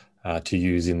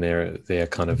use in their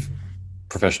kind of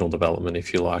professional development,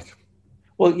 if you like.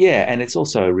 Well, yeah, and it's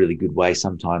also a really good way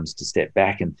sometimes to step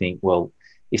back and think, well,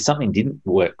 if something didn't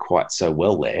work quite so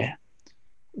well there,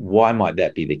 why might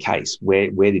that be the case? Where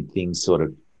did things sort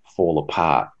of fall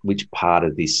apart? Which part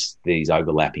of these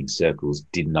overlapping circles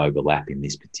didn't overlap in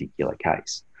this particular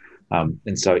case?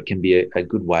 And so it can be a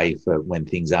good way for when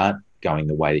things aren't going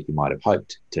the way that you might have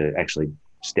hoped, to actually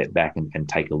step back and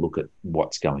take a look at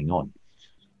what's going on.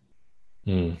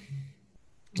 That's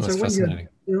so when fascinating.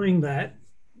 You're doing that,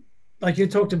 like you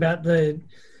talked about the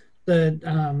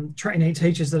trainee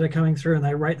teachers that are coming through and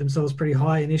they rate themselves pretty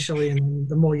high initially, and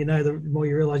the more you know, the more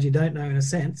you realize you don't know, in a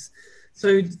sense.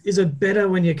 So is it better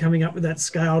when you're coming up with that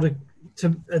scale to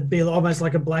be almost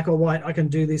like a black or white, I can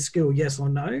do this skill, yes or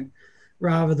no,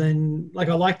 rather than, like,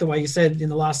 I like the way you said in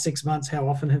the last 6 months, how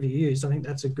often have you used? I think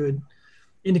that's a good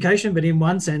indication, but in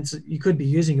one sense you could be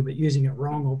using it, but using it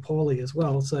wrong or poorly as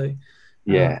well. So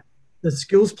the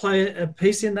skills play a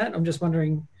piece in that. I'm just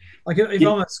wondering, like, if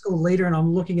I'm a school leader and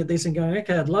I'm looking at this and going,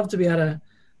 okay, I'd love to be able to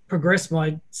progress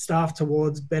my staff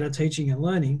towards better teaching and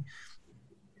learning.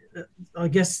 I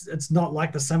guess it's not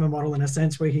like the summer model in a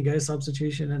sense where you can go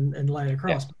substitution and lay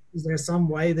across. Yeah. Is there some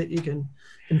way that you can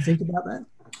think about that?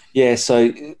 Yeah,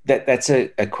 so that's a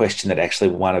question that actually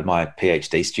one of my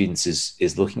PhD students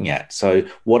is looking at. So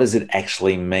what does it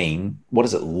actually mean? What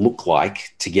does it look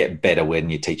like to get better when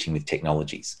you're teaching with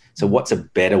technologies? So what's a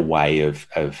better way of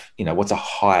what's a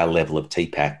higher level of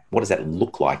TPACK? What does that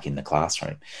look like in the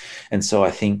classroom? And so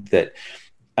I think that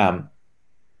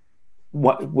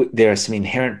there are some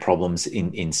inherent problems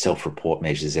in self-report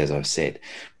measures, as I've said,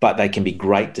 but they can be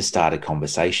great to start a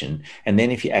conversation. And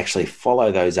then if you actually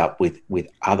follow those up with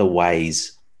other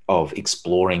ways of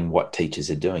exploring what teachers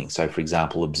are doing. So, for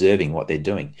example, observing what they're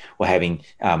doing, or having,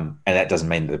 and that doesn't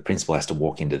mean that the principal has to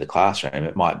walk into the classroom.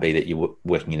 It might be that you're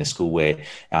working in a school where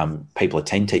people are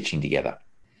team teaching together.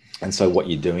 And so what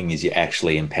you're doing is you're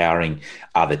actually empowering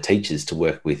other teachers to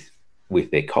work with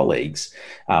their colleagues.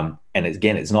 And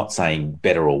again, it's not saying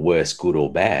better or worse, good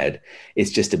or bad. It's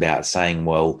just about saying,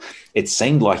 well, it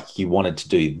seemed like you wanted to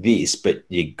do this, but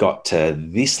you got to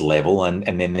this level and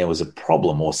then there was a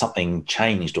problem or something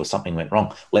changed or something went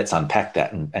wrong. Let's unpack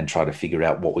that and try to figure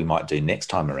out what we might do next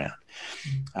time around.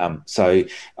 So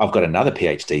I've got another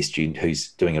PhD student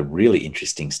who's doing a really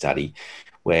interesting study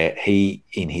where he,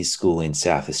 in his school in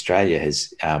South Australia,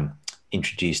 has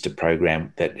introduced a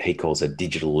program that he calls a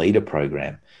digital leader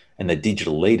program. And the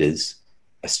digital leaders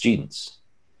are students.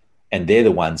 And they're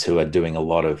the ones who are doing a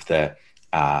lot of the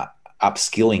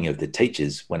upskilling of the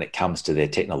teachers when it comes to their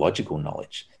technological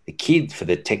knowledge.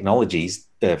 The technologies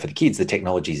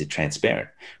are transparent.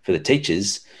 For the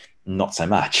teachers, not so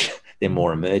much. They're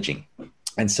more emerging.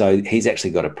 And so he's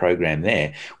actually got a program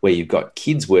there where you've got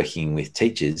kids working with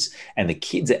teachers, and the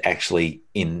kids are actually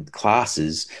in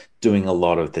classes doing a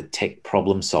lot of the tech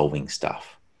problem solving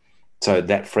stuff. So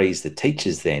that frees the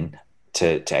teachers then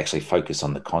to actually focus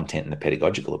on the content and the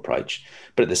pedagogical approach.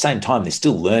 But at the same time, they're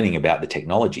still learning about the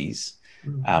technologies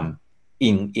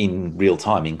in real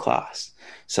time in class.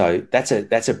 So that's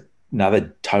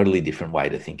another totally different way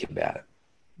to think about it.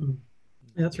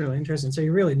 Yeah, that's really interesting. So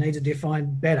you really need to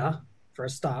define better for a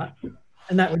start,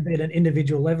 And that would be at an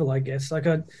individual level, I guess.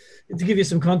 To give you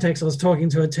some context, I was talking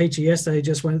to a teacher yesterday who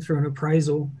just went through an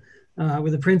appraisal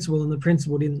with a principal, and the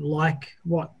principal didn't like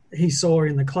what he saw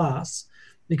in the class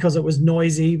because it was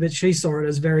noisy, but she saw it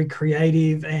as very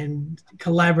creative and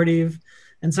collaborative.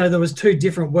 And so there was two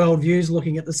different worldviews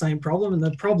looking at the same problem. And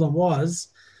the problem was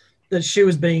that she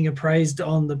was being appraised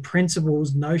on the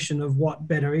principal's notion of what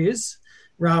better is,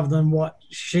 rather than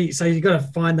so you've got to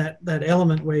find that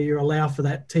element where you allow for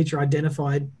that teacher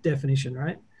identified definition,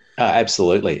 right?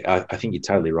 Absolutely. I think you're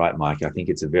totally right, Mike. I think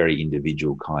it's a very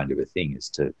individual kind of a thing as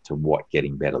to what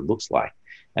getting better looks like.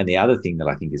 And the other thing that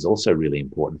I think is also really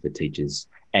important for teachers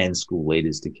and school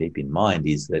leaders to keep in mind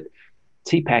is that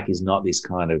TPAC is not this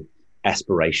kind of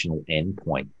aspirational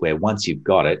endpoint where once you've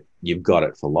got it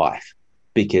for life.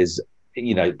 Because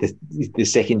the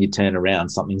second you turn around,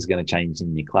 something's going to change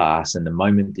in your class, and the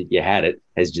moment that you had it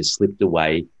has just slipped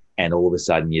away, and all of a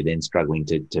sudden you're then struggling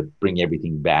to bring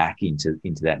everything back into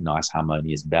that nice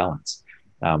harmonious balance.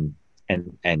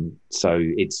 And so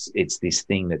it's this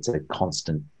thing that's a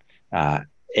constant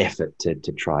effort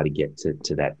to try to get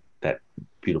to that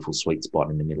beautiful sweet spot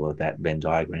in the middle of that Venn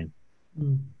diagram.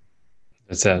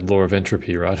 It's that law of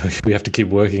entropy, right? We have to keep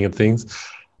working at things.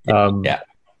 Yeah.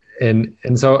 And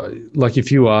so, like,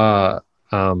 if you are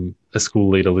a school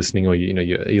leader listening, or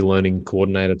you're e-learning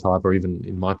coordinator type, or even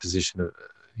in my position,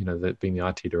 that being the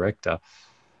IT director,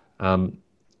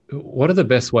 what are the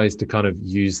best ways to kind of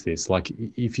use this? Like,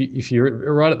 if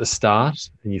you're right at the start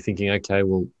and you're thinking, okay,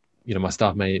 well, my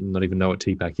staff may not even know what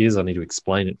TPAC is. I need to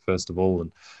explain it first of all,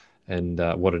 and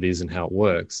what it is and how it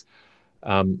works.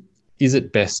 Is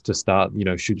it best to start?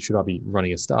 Should I be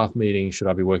running a staff meeting? Should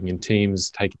I be working in teams?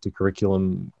 Take it to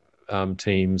curriculum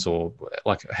teams, or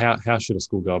like how should a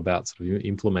school go about sort of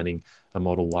implementing a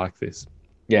model like this?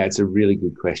 Yeah, it's a really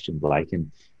good question, Blake.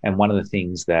 And one of the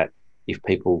things that, if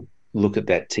people look at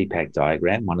that TPAC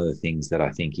diagram, one of the things that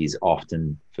I think is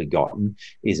often forgotten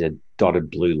is a dotted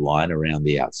blue line around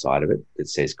the outside of it that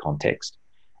says context.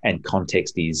 And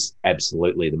context is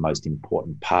absolutely the most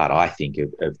important part, I think,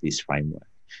 of this framework.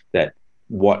 That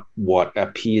what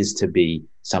appears to be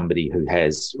somebody who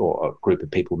has, or a group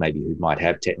of people maybe who might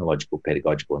have technological,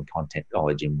 pedagogical, and content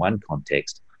knowledge in one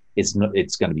context, it's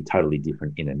going to be totally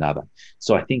different in another.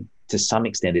 So I think to some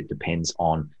extent it depends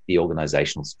on the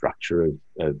organizational structure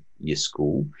of your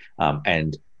school,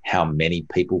 and how many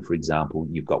people, for example,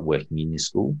 you've got working in your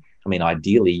school. I mean,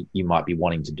 ideally, you might be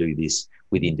wanting to do this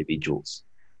with individuals.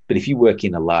 But if you work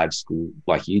in a large school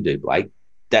like you do, Blake,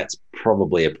 that's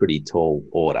probably a pretty tall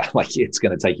order. Like, it's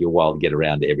going to take you a while to get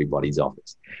around to everybody's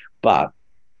office. But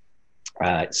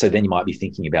so then you might be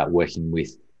thinking about working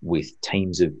with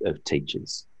teams of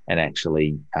teachers, and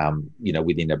actually,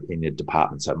 within a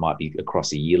department. So it might be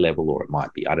across a year level, or it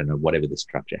might be, I don't know, whatever the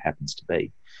structure happens to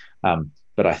be.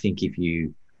 But I think if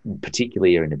you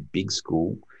particularly are in a big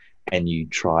school and you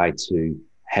try to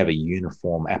have a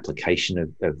uniform application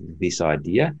of this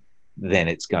idea, then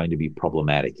it's going to be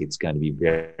problematic. It's going to be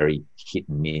very, very hit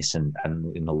and miss, and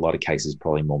in a lot of cases,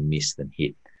 probably more miss than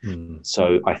hit.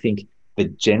 So I think the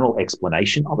general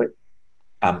explanation of it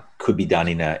could be done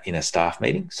in a staff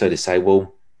meeting. So to say,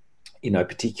 well,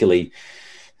 particularly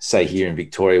say here in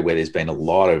Victoria, where there's been a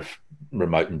lot of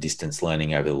remote and distance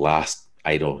learning over the last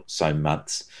 8 or so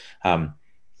months,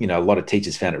 a lot of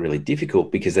teachers found it really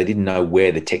difficult because they didn't know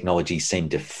where the technology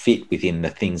seemed to fit within the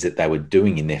things that they were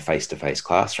doing in their face-to-face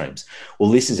classrooms. Well,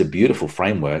 this is a beautiful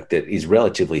framework that is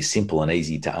relatively simple and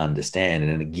easy to understand,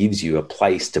 and it gives you a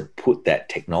place to put that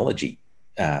technology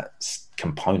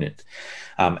component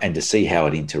and to see how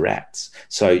it interacts.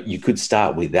 So you could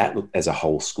start with that as a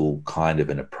whole school kind of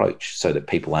an approach, so that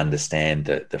people understand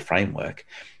the framework,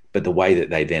 but the way that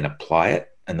they then apply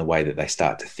it and the way that they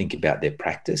start to think about their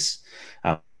practice,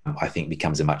 I think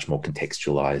becomes a much more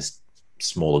contextualized,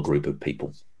 smaller group of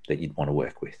people that you'd want to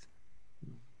work with.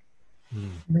 I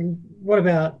mean, what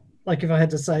about, like, if I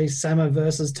had to say SAMR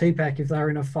versus TPAC, if they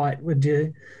were in a fight, would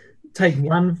you take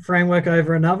one framework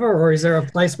over another, or is there a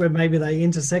place where maybe they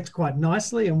intersect quite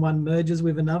nicely and one merges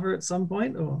with another at some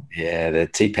point? Or the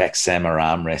TPAC SAMR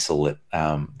arm wrestle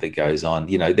that goes on.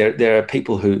 There are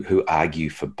people who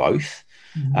argue for both.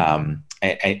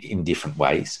 And in different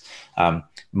ways.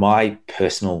 My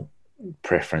personal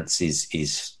preference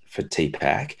is for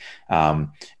TPAC,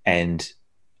 and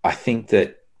I think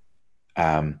that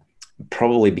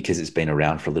probably because it's been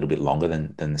around for a little bit longer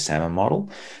than the SAMR model,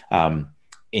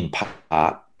 in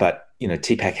part, but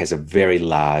TPAC has a very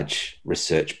large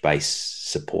research base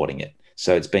supporting it.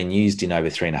 So it's been used in over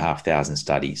 3,500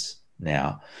 studies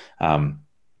now.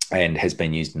 and has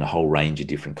been used in a whole range of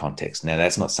different contexts. Now,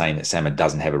 that's not saying that SAMR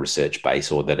doesn't have a research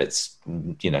base or that it's,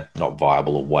 not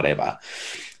viable or whatever.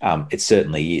 It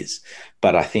certainly is.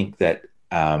 But I think that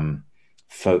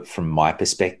from my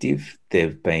perspective,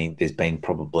 there's been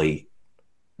probably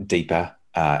deeper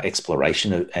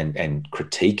exploration and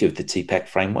critique of the TPACK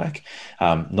framework.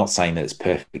 Not saying that it's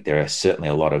perfect. There are certainly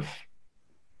a lot of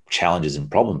challenges and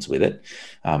problems with it,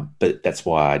 but that's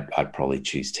why I'd probably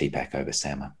choose TPACK over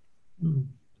SAMR. Mm.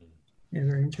 Yeah,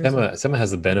 very interesting. SAMR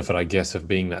has the benefit, I guess, of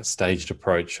being that staged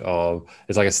approach of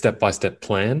it's like a step-by-step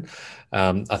plan.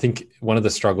 I think one of the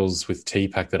struggles with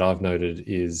TPACK that I've noted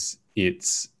is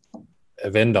it's a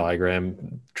Venn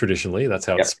diagram traditionally. That's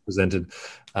how it's presented.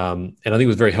 And I think it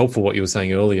was very helpful what you were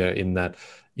saying earlier in that,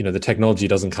 the technology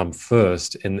doesn't come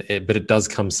first, but it does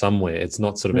come somewhere. It's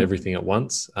not sort of everything at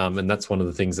once. And that's one of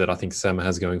the things that I think SAMR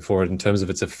has going forward in terms of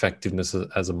its effectiveness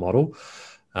as a model.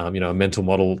 A mental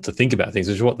model to think about things,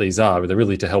 which is what these are, but they're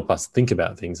really to help us think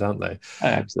about things, aren't they? Oh,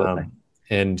 absolutely.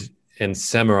 And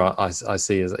SAMR, I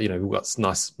see as, we've got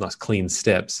nice clean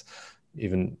steps.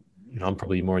 Even, I'm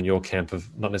probably more in your camp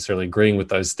of not necessarily agreeing with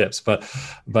those steps, but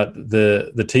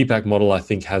the TPACK model, I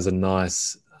think, has a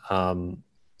nice,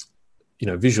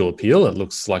 visual appeal. It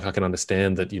looks like I can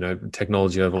understand that,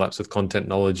 technology overlaps with content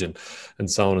knowledge and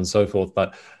so on and so forth.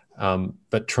 But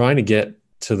trying to get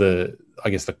to the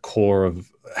core of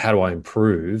how do I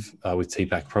improve with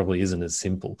TPACK probably isn't as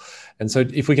simple. And so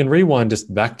if we can rewind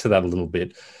just back to that a little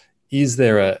bit, is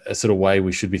there a sort of way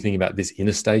we should be thinking about this in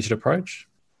a staged approach?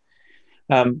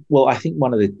 Well, I think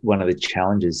one of the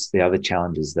challenges, the other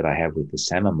challenges that I have with the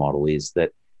SAMR model is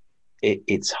that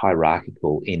it's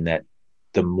hierarchical in that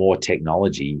the more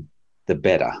technology, the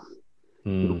better. The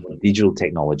more digital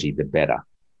technology, the better.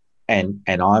 And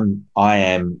I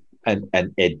am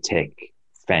an ed tech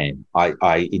fan.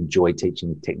 I enjoy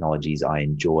teaching technologies. I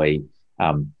enjoy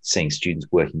seeing students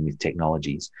working with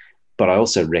technologies. But I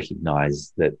also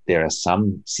recognize that there are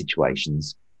some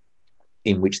situations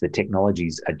in which the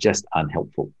technologies are just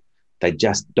unhelpful. They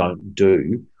just don't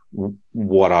do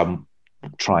what I'm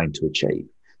trying to achieve.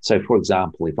 So, for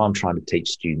example, if I'm trying to teach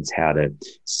students how to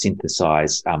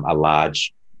synthesize a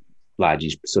large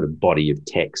sort of body of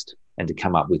text and to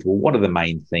come up with, well, what are the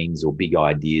main themes or big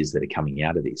ideas that are coming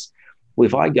out of this? Well,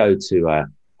 if I go to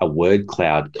a word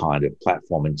cloud kind of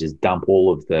platform and just dump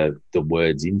all of the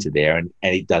words into there and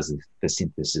it does the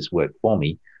synthesis work for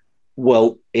me,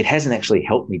 well, it hasn't actually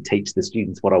helped me teach the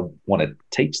students what I want to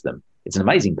teach them. It's an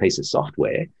amazing piece of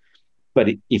software, but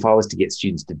if I was to get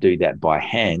students to do that by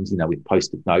hand, with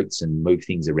post-it notes and move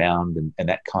things around and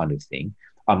that kind of thing,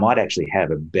 I might actually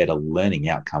have a better learning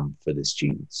outcome for the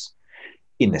students.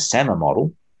 In the SAMR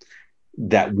model,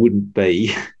 that wouldn't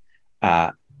be,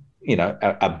 a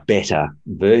better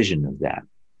version of that.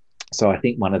 So I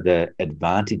think one of the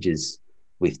advantages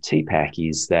with TPACK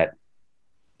is that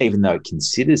even though it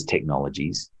considers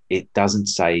technologies, it doesn't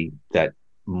say that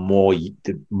more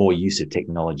use of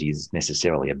technology is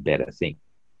necessarily a better thing.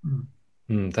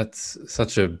 That's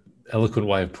such a eloquent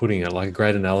way of putting it, like a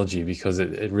great analogy, because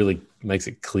it really makes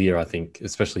it clear, I think,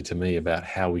 especially to me, about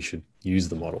how we should use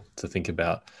the model to think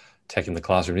about tech in the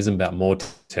classroom. It isn't about more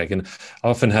tech. And I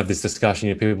often have this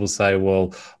discussion, people say,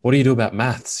 well, what do you do about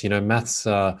maths? Maths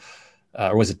are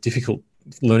always a difficult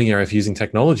learning area for using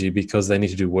technology because they need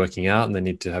to do working out and they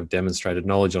need to have demonstrated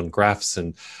knowledge on graphs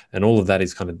and all of that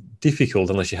is kind of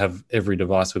difficult unless you have every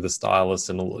device with a stylus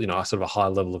and sort of a high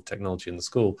level of technology in the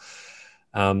school.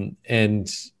 And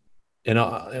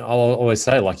I'll always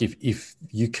say, like, if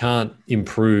you can't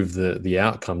improve the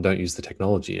outcome, don't use the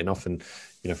technology. And often,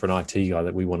 for an IT guy,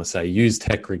 that we want to say use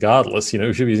tech regardless.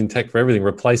 We should be using tech for everything.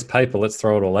 Replace paper. Let's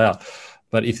throw it all out.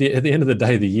 But if at the end of the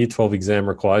day, the Year 12 exam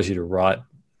requires you to write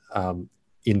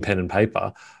in pen and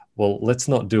paper, well, let's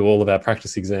not do all of our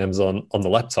practice exams on the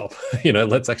laptop.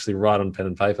 Let's actually write on pen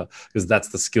and paper because that's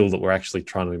the skill that we're actually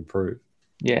trying to improve.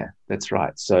 Yeah, that's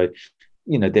right. So,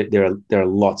 there are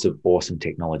lots of awesome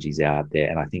technologies out there,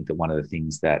 and I think that one of the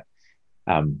things that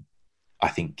I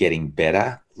think getting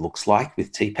better looks like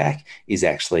with TPACK is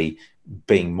actually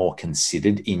being more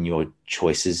considered in your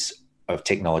choices of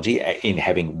technology, in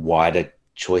having wider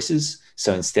choices.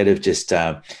 So instead of just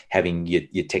having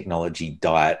your technology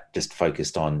diet just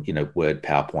focused on, Word,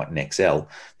 PowerPoint, and Excel,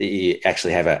 you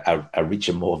actually have a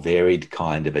richer, more varied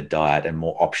kind of a diet and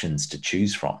more options to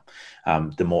choose from.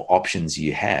 The more options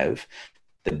you have,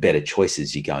 the better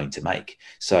choices you're going to make.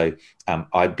 So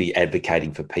I'd be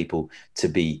advocating for people to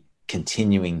be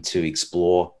continuing to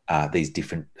explore these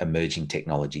different emerging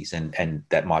technologies, and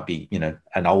that might be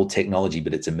an old technology,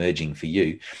 but it's emerging for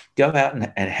you. Go out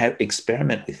and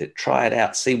experiment with it, try it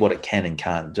out, see what it can and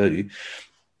can't do,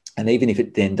 And even if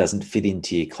it then doesn't fit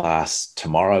into your class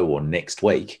tomorrow or next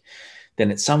week, then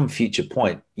at some future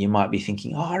point, you might be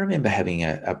thinking, oh, I remember having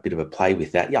a bit of a play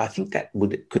with that. Yeah, I think that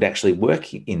could actually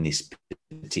work in this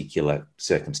particular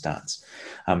circumstance.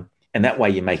 And that way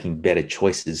you're making better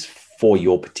choices for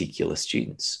your particular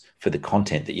students, for the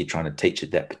content that you're trying to teach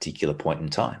at that particular point in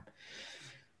time.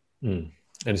 And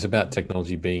it's about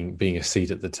technology being a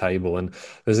seat at the table. And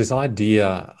there's this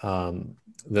idea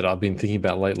that I've been thinking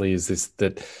about lately is this,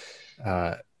 that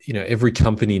every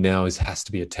company now has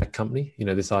to be a tech company.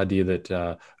 This idea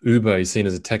that Uber is seen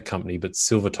as a tech company, but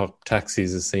Silvertock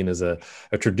Taxis is seen as a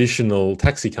traditional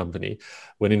taxi company,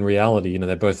 when in reality,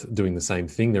 they're both doing the same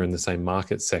thing. They're in the same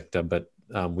market sector, but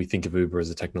we think of Uber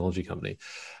as a technology company.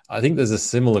 I think there's a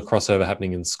similar crossover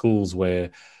happening in schools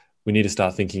where we need to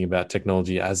start thinking about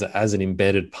technology as an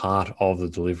embedded part of the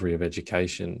delivery of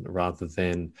education, rather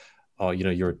than, oh,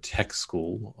 you're a tech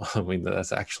school. I mean,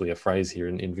 that's actually a phrase here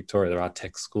in Victoria. There are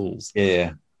tech schools,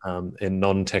 and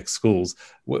non-tech schools.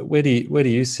 Where do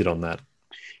you sit on that?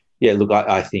 Yeah, look,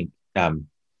 I think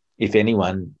if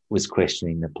anyone was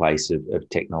questioning the place of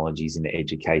technologies in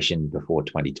education before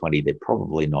 2020, they're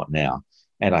probably not now.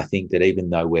 And I think that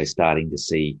even though we're starting to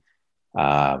see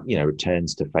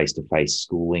returns to face-to-face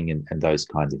schooling and those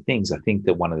kinds of things, I think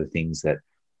that one of the things that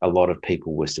a lot of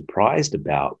people were surprised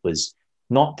about was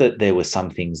not that there were some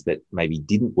things that maybe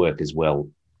didn't work as well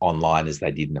online as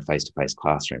they did in a face-to-face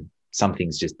classroom. Some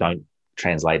things just don't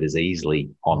translate as easily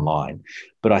online.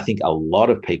 But I think a lot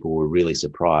of people were really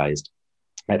surprised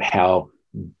at how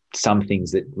some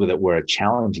things that were a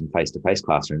challenge in face-to-face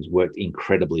classrooms worked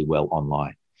incredibly well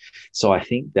online. So I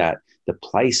think that the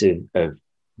place of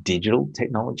digital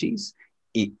technologies,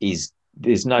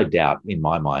 there's no doubt in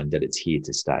my mind that it's here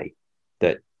to stay,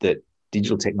 that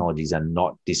digital technologies are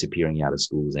not disappearing out of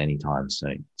schools anytime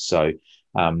soon. So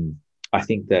I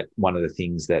think that one of the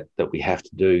things that we have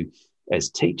to do as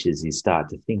teachers is start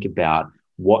to think about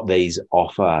what these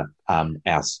offer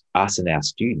us and our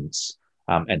students,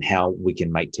 and how we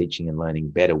can make teaching and learning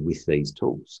better with these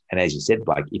tools. And as you said,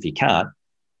 Blake, if you can't,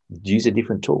 use a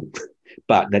different tool.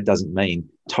 But that doesn't mean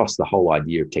toss the whole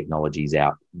idea of technologies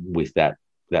out with that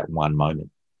one moment.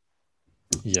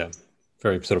 Yeah.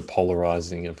 Very sort of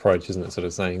polarizing approach, isn't it? Sort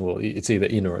of saying, well, it's either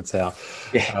in or it's out.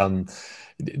 Yeah.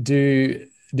 Do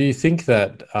you think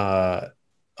that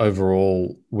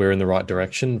overall we're in the right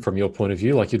direction from your point of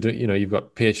view? Like you've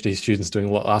got PhD students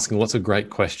asking lots of great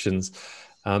questions.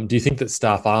 Do you think that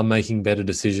staff are making better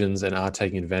decisions and are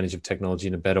taking advantage of technology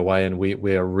in a better way, and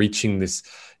we are reaching this,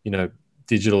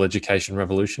 digital education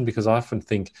revolution? Because I often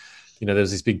think,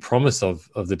 there's this big promise of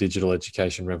the digital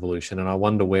education revolution, and I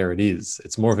wonder where it is.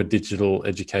 It's more of a digital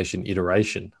education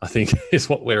iteration, I think, is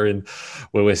what we're in,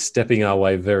 where we're stepping our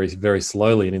way very, very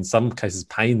slowly, and in some cases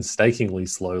painstakingly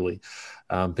slowly,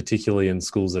 particularly in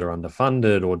schools that are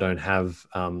underfunded or don't have,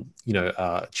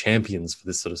 champions for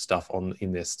this sort of stuff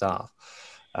in their staff.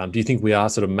 Do you think we are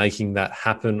sort of making that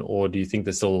happen, or do you think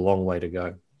there's still a long way to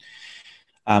go?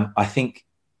 I think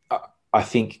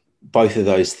both of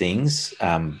those things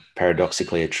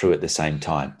paradoxically are true at the same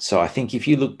time. So I think if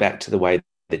you look back to the way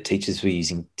that teachers were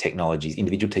using technologies,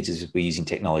 individual teachers were using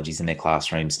technologies in their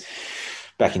classrooms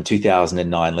back in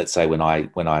 2009, let's say when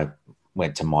I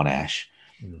went to Monash,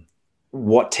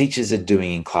 what teachers are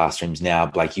doing in classrooms now,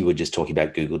 Blake, you were just talking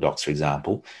about Google Docs, for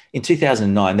example. In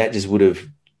 2009, that just would have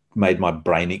made my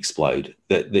brain explode,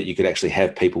 that you could actually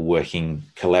have people working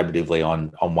collaboratively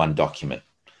on one document.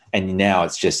 And now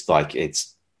it's just like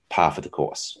it's par for the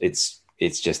course. It's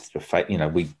just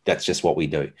that's just what we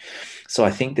do. So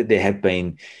I think that there have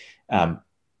been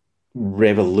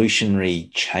revolutionary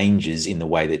changes in the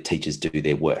way that teachers do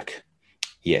their work.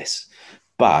 Yes.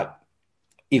 But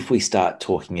if we start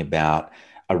talking about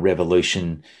a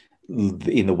revolution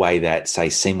in the way that, say,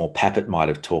 Seymour Papert might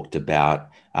have talked about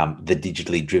the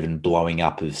digitally driven blowing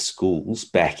up of schools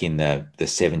back in the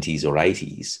 70s or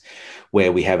 80s,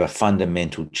 where we have a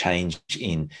fundamental change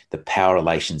in the power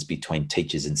relations between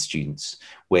teachers and students,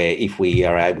 where if we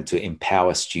are able to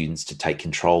empower students to take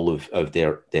control of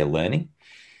their learning,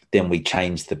 then we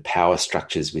change the power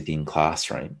structures within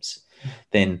classrooms.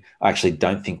 Then I actually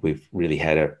don't think we've really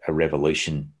had a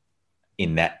revolution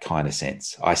in that kind of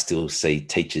sense. I still see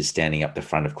teachers standing up the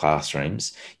front of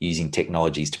classrooms using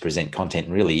technologies to present content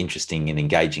in really interesting and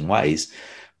engaging ways,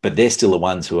 but they're still the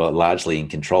ones who are largely in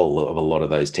control of a lot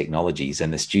of those technologies,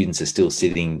 and the students are still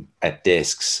sitting at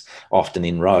desks, often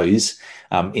in rows,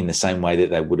 in the same way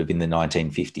that they would have in the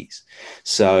 1950s.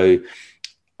 So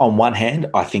on one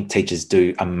hand, I think teachers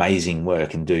do amazing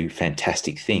work and do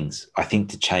fantastic things. I think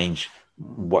to change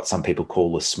what some people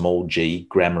call the small g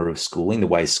grammar of schooling, the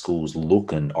way schools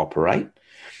look and operate,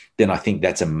 then I think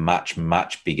that's a much,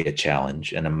 much bigger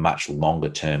challenge and a much longer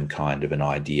term kind of an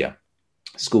idea.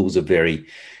 Schools are very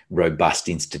robust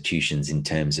institutions in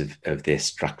terms of their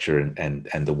structure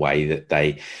and the way that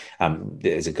they,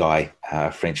 there's a guy,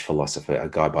 a French philosopher, a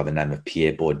guy by the name of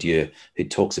Pierre Bourdieu, who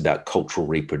talks about cultural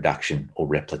reproduction or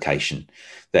replication,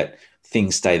 that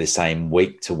things stay the same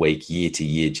week to week, year to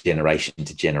year, generation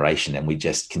to generation, and we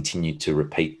just continue to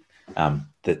repeat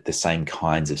the same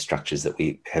kinds of structures that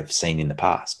we have seen in the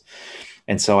past.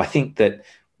 And so I think that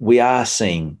we are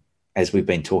seeing, as we've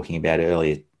been talking about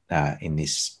earlier in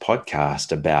this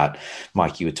podcast about,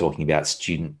 Mike, you were talking about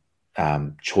student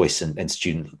choice and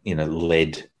student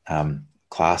led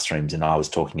classrooms, and I was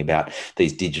talking about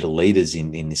these digital leaders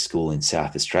in this school in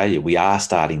South Australia. We are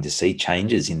starting to see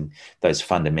changes in those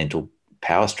fundamental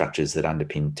power structures that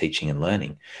underpin teaching and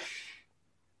learning.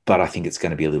 But I think it's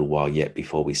going to be a little while yet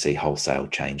before we see wholesale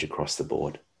change across the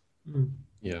board.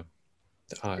 Yeah,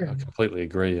 I completely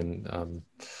agree. And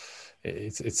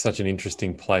it's such an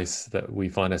interesting place that we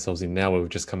find ourselves in now, where we've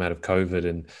just come out of COVID.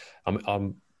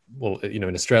 And well,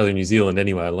 in Australia and New Zealand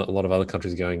anyway, a lot of other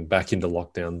countries are going back into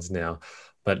lockdowns now.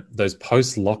 But those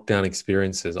post-lockdown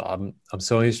experiences, I'm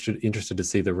so interested to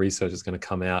see the research that's going to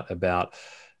come out about,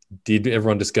 did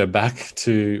everyone just go back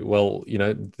to, well,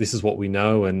 this is what we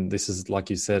know, and this is, like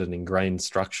you said, an ingrained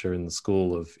structure in the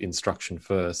school of instruction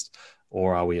first,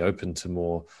 or are we open to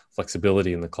more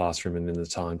flexibility in the classroom and in the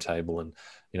timetable? And,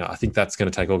 I think that's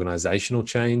going to take organizational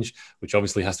change, which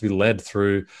obviously has to be led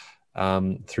through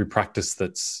practice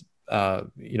that's,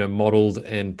 modeled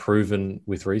and proven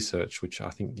with research, which I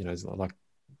think, is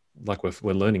like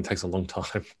we're learning takes a long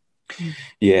time.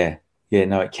 Yeah,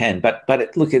 no, it can. But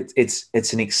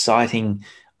it's an exciting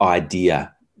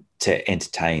idea to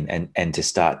entertain and to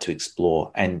start to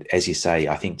explore. And as you say,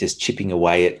 I think just chipping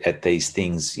away at these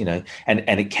things, and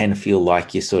it can feel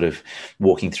like you're sort of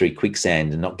walking through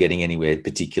quicksand and not getting anywhere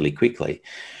particularly quickly.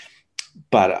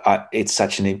 But it's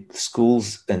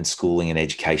schools and schooling and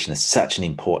education is such an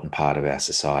important part of our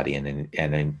society and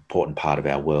an important part of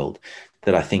our world,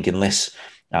 that I think unless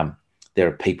there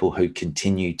are people who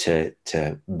continue to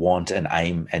want and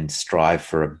aim and strive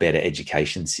for a better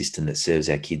education system that serves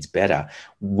our kids better,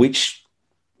 which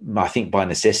I think by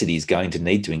necessity is going to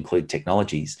need to include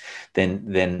technologies,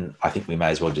 then I think we may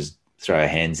as well just throw our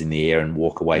hands in the air and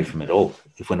walk away from it all.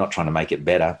 If we're not trying to make it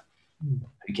better,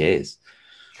 who cares?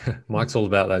 Mike's all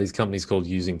about that. His company's called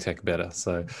Using Tech Better.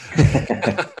 So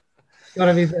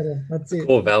gotta be better. That's it.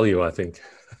 Core value, I think.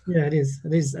 Yeah, it is.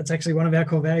 That's actually one of our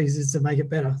core values, is to make it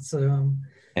better. So,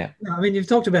 yeah. I mean, you've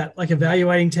talked about like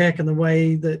evaluating tech and the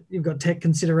way that you've got tech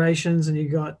considerations, and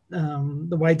you've got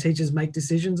the way teachers make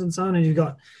decisions and so on, and you've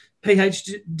got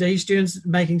PhD students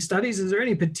making studies. Is there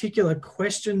any particular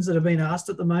questions that have been asked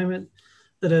at the moment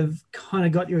that have kind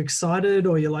of got you excited,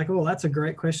 or you're like, oh, that's a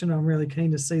great question, I'm really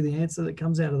keen to see the answer that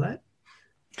comes out of that?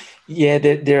 Yeah,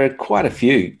 there are quite a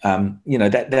few.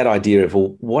 That idea of,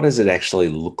 well, what does it actually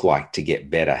look like to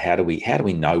get better? How do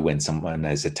we know when someone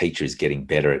as a teacher is getting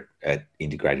better at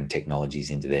integrating technologies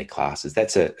into their classes?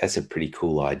 That's a pretty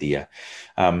cool idea.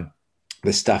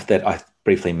 The stuff that I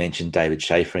briefly mentioned, David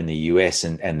Schaefer in the US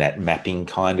and that mapping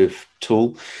kind of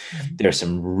tool, there are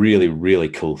some really, really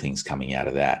cool things coming out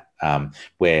of that.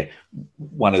 Where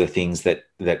one of the things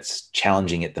that's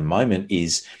challenging at the moment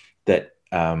is that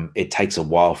it takes a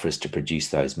while for us to produce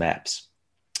those maps.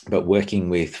 But working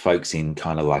with folks in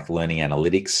kind of like learning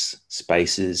analytics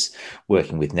spaces,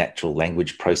 working with natural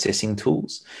language processing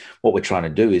tools, what we're trying to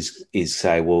do is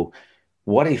say, well,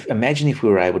 imagine if we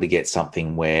were able to get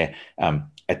something where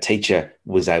a teacher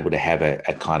was able to have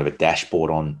a kind of a dashboard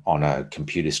on a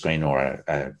computer screen or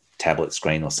a tablet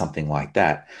screen or something like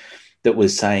that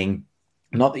was saying,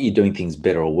 not that you're doing things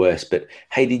better or worse, but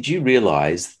hey, did you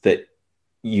realize that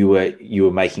you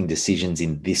were making decisions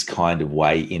in this kind of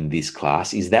way in this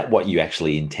class? Is that what you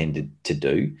actually intended to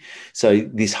do? So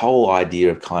this whole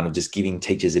idea of kind of just giving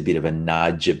teachers a bit of a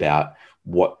nudge about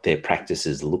what their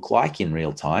practices look like in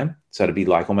real time. So to be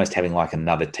like almost having like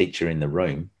another teacher in the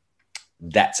room,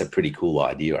 that's a pretty cool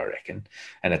idea, I reckon,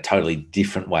 and a totally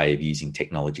different way of using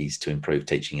technologies to improve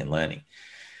teaching and learning.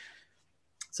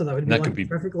 So that would be like a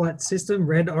traffic light system,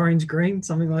 red, orange, green,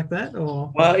 something like that?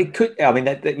 Or well, it could. I mean,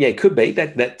 it could be.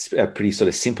 That's a pretty sort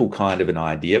of simple kind of an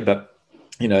idea. But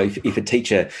if a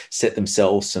teacher set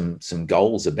themselves some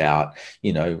goals about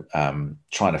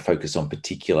trying to focus on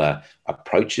particular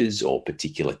approaches or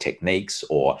particular techniques,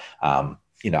 or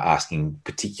asking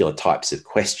particular types of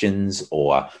questions,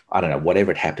 or I don't know,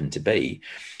 whatever it happened to be,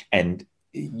 and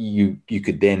you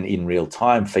could then in real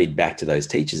time feed back to those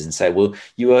teachers and say, well,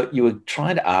 you were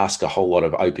trying to ask a whole lot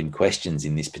of open questions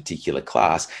in this particular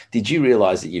class. Did you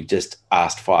realize that you've just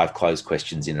asked 5 closed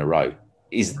questions in a row?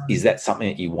 Is that something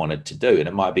that you wanted to do? And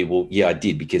it might be, well, yeah, I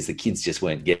did, because the kids just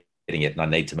weren't getting it and I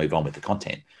need to move on with the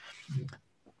content.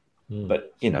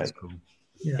 But, cool.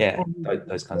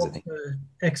 Those kinds of things.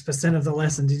 X% of the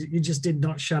lesson, you just did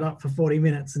not shut up for 40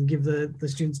 minutes and give the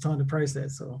students time to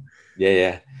process? Or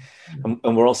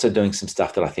And we're also doing some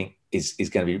stuff that I think is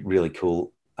going to be really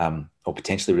cool, or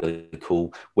potentially really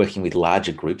cool, working with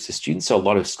larger groups of students. So a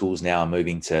lot of schools now are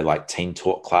moving to like team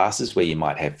talk classes where you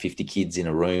might have 50 kids in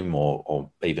a room or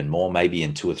even more maybe,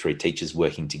 and 2 or 3 teachers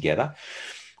working together,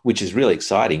 which is really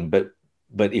exciting. But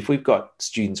if we've got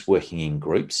students working in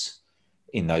groups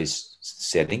in those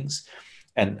settings,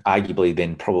 and arguably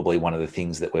then probably one of the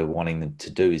things that we're wanting them to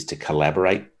do is to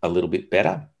collaborate a little bit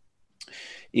better.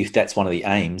 If that's one of the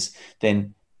aims,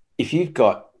 then if you've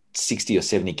got 60 or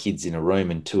 70 kids in a room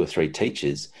and 2 or 3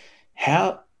 teachers,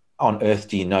 how on earth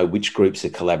do you know which groups are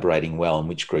collaborating well and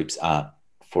which groups aren't,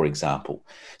 for example?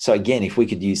 So again, if we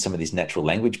could use some of this natural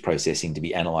language processing to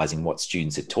be analysing what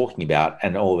students are talking about,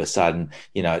 and all of a sudden,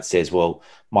 it says, well,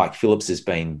 Mike Phillips has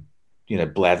been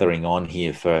blathering on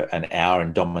here for an hour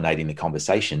and dominating the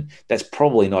conversation, that's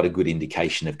probably not a good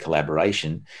indication of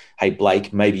collaboration. Hey,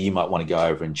 Blake, maybe you might want to go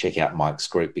over and check out Mike's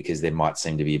group because there might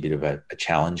seem to be a bit of a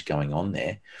challenge going on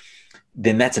there.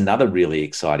 Then that's another really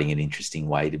exciting and interesting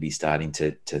way to be starting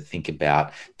to think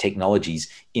about technologies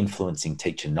influencing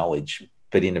teacher knowledge,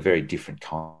 but in a very different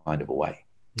kind of a way.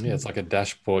 Yeah, it's like a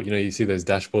dashboard. You see those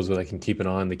dashboards where they can keep an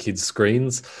eye on the kids'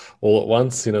 screens all at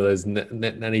once. Those net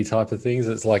nanny type of things.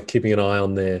 It's like keeping an eye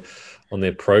on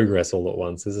their progress all at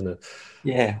once, isn't it?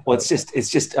 Yeah. Well, it's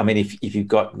just. I mean, if you've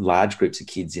got large groups of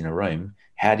kids in a room,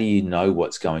 how do you know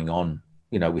what's going on?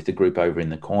 With the group over in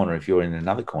the corner. If you're in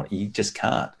another corner, you just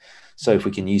can't. So if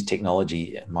we can use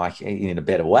technology, Mike, in a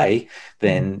better way,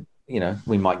 then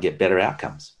we might get better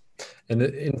outcomes.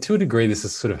 And to a degree, this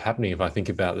is sort of happening. If I think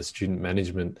about the student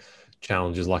management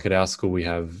challenges, like at our school, we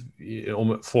have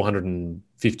almost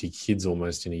 450 kids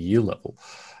almost in a year level.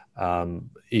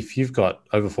 If you've got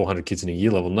over 400 kids in a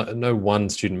year level, no one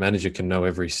student manager can know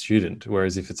every student.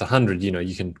 Whereas if it's 100,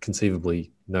 you can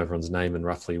conceivably know everyone's name and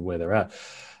roughly where they're at.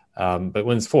 But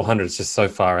when it's 400, it's just so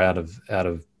far out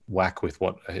of whack with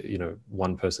what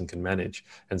one person can manage.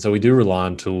 And so we do rely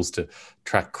on tools to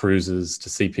track cruises, to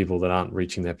see people that aren't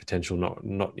reaching their potential,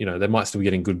 not they might still be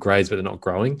getting good grades but they're not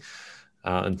growing,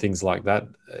 and things like that.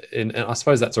 And I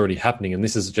suppose that's already happening, and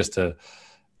this is just the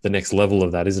next level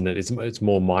of that, isn't it? It's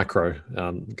more micro,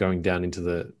 going down into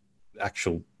the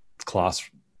actual class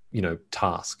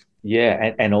task.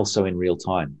 Yeah, and also in real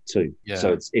time too. Yeah.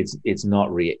 So it's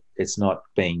not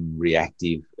being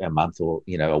reactive a month or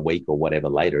a week or whatever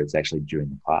later. It's actually during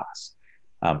the class,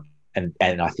 and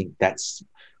I think that's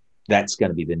going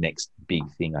to be the next big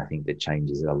thing. I think that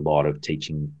changes a lot of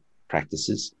teaching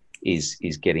practices is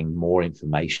getting more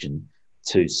information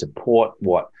to support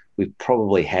what we've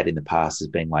probably had in the past as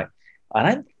being like, I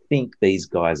don't think these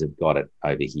guys have got it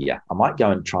over here. I might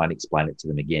go and try and explain it to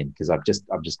them again because I've just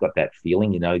got that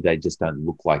feeling, they just don't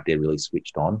look like they're really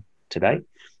switched on today.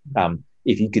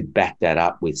 If you could back that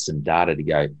up with some data to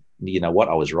go, what,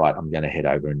 I was right, I'm going to head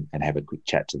over and have a quick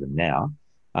chat to them now.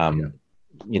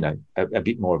 A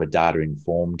bit more of a data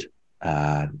informed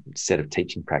set of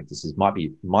teaching practices might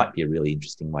be a really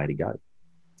interesting way to go.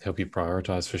 Help you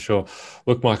prioritize for sure.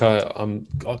 Look, Mike, I'm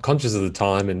conscious of the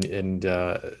time and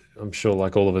I'm sure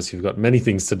like all of us, you've got many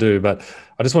things to do, but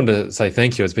I just wanted to say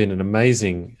thank you. It's been an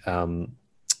amazing,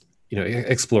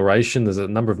 exploration. There's a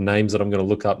number of names that I'm going to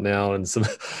look up now and some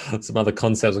other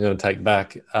concepts I'm going to take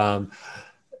back.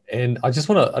 And I just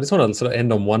want to sort of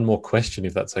end on one more question,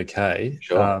 if that's okay.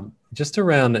 Sure. Just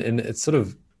around, and it's sort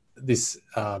of this,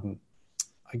 I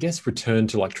guess, return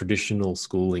to like traditional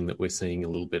schooling that we're seeing a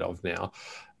little bit of now.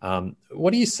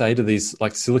 What do you say to these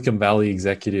like Silicon Valley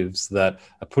executives that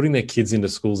are putting their kids into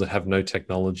schools that have no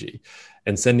technology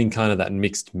and sending kind of that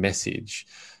mixed message?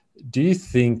 Do you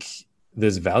think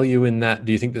there's value in that?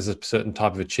 Do you think there's a certain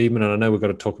type of achievement? And I know we've got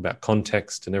to talk about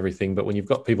context and everything, but when you've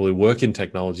got people who work in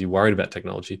technology, worried about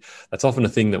technology, that's often a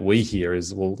thing that we hear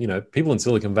is, well, people in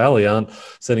Silicon Valley aren't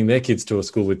sending their kids to a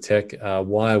school with tech.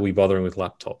 Why are we bothering with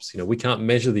laptops? We can't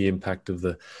measure the impact of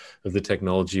the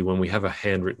technology when we have a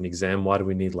handwritten exam. Why do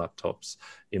we need laptops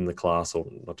in the class, or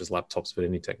not just laptops, but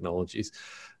any technologies?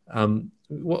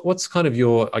 What's kind of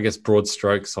your, I guess, broad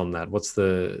strokes on that? What's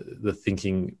the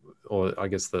thinking, or I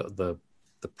guess the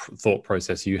thought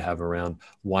process you have around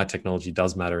why technology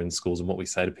does matter in schools and what we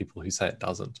say to people who say it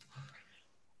doesn't?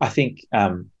 I think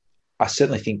I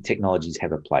certainly think technologies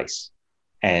have a place,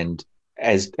 and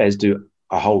as do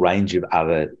a whole range of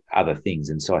other things.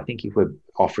 And so I think if we're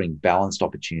offering balanced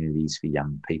opportunities for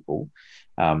young people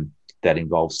that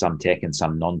involve some tech and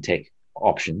some non-tech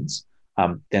options,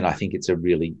 then I think it's a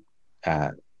really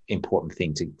important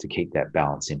thing to keep that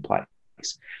balance in place.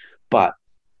 But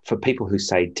for people who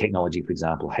say technology, for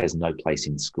example, has no place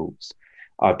in schools,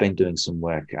 I've been doing some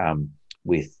work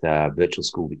with Virtual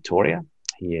School Victoria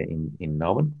here in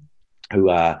Melbourne, who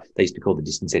they used to call the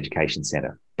Distance Education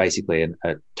Centre, basically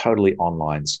a totally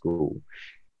online school.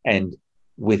 And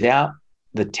without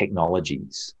the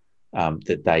technologies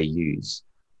that they use,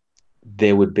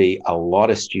 there would be a lot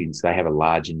of students. They have a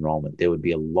large enrolment. There would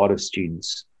be a lot of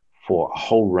students for a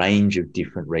whole range of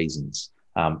different reasons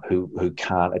who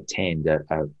can't attend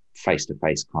a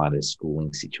face-to-face kind of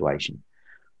schooling situation.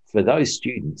 For those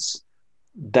students,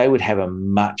 they would have a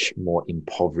much more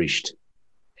impoverished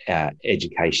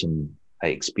education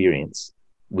experience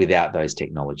without those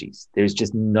technologies. There's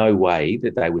just no way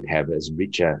that they would have as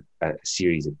rich a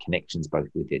series of connections, both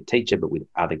with their teacher, but with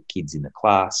other kids in the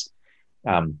class,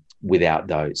 without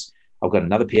those. I've got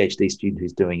another PhD student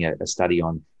who's doing a study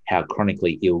on how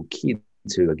chronically ill kids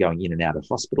who are going in and out of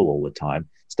hospital all the time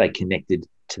stay connected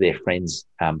to their friends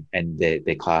and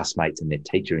their classmates and their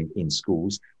teacher in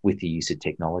schools with the use of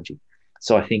technology.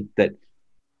 So I think that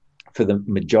for the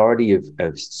majority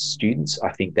of students,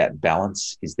 I think that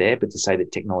balance is there. But to say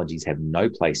that technologies have no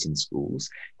place in schools,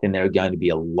 then there are going to be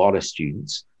a lot of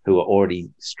students who are already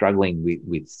struggling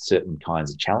with certain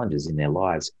kinds of challenges in their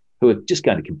lives who are just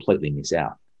going to completely miss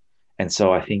out. And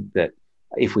so I think that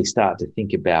if we start to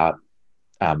think about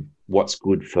what's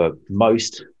good for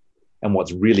most and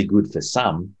what's really good for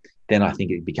some, then I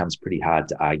think it becomes pretty hard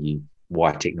to argue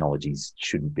why technologies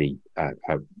shouldn't be a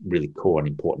really core and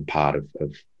important part of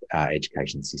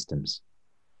education systems.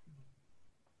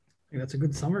 I think that's a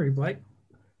good summary, Blake.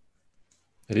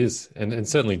 It is. And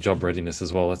certainly job readiness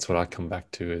as well. That's what I come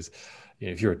back to is,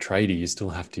 if you're a tradie, you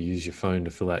still have to use your phone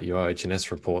to fill out your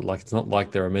OH&S report. Like, it's not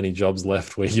like there are many jobs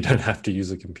left where you don't have to use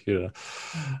a computer.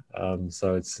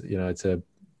 So it's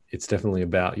definitely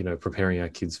about, preparing our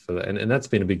kids for that. And that's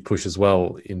been a big push as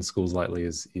well in schools lately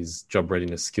is job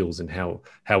readiness skills and how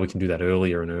we can do that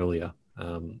earlier and earlier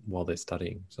while they're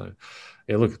studying. So,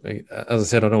 yeah, look, as I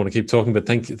said, I don't want to keep talking, but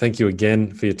thank you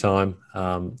again for your time.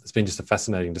 It's been just a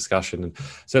fascinating discussion and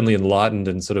certainly enlightened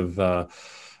and sort of,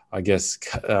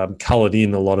 coloured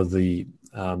in a lot of the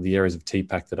areas of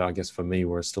TPAC that I guess for me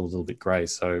were still a little bit grey.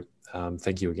 So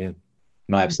thank you again.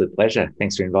 My absolute pleasure.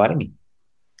 Thanks for inviting me.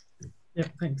 Yeah,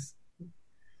 thanks.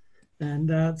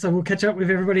 And so we'll catch up with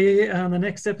everybody on the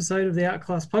next episode of the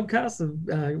Outclass podcast.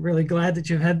 I'm really glad that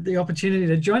you've had the opportunity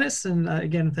to join us. And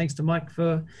again, thanks to Mike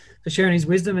for sharing his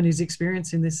wisdom and his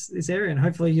experience in this area. And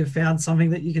hopefully you've found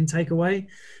something that you can take away,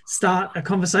 start a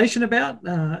conversation about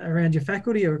around your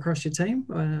faculty or across your team,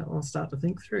 or start to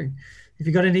think through. If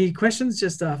you've got any questions,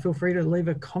 just feel free to leave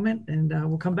a comment and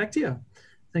we'll come back to you.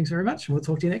 Thanks very much. We'll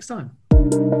talk to you next time.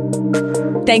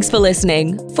 Thanks for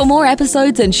listening. For more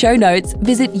episodes and show notes,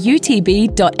 visit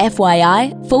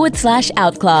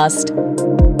utb.fyi/outclassed.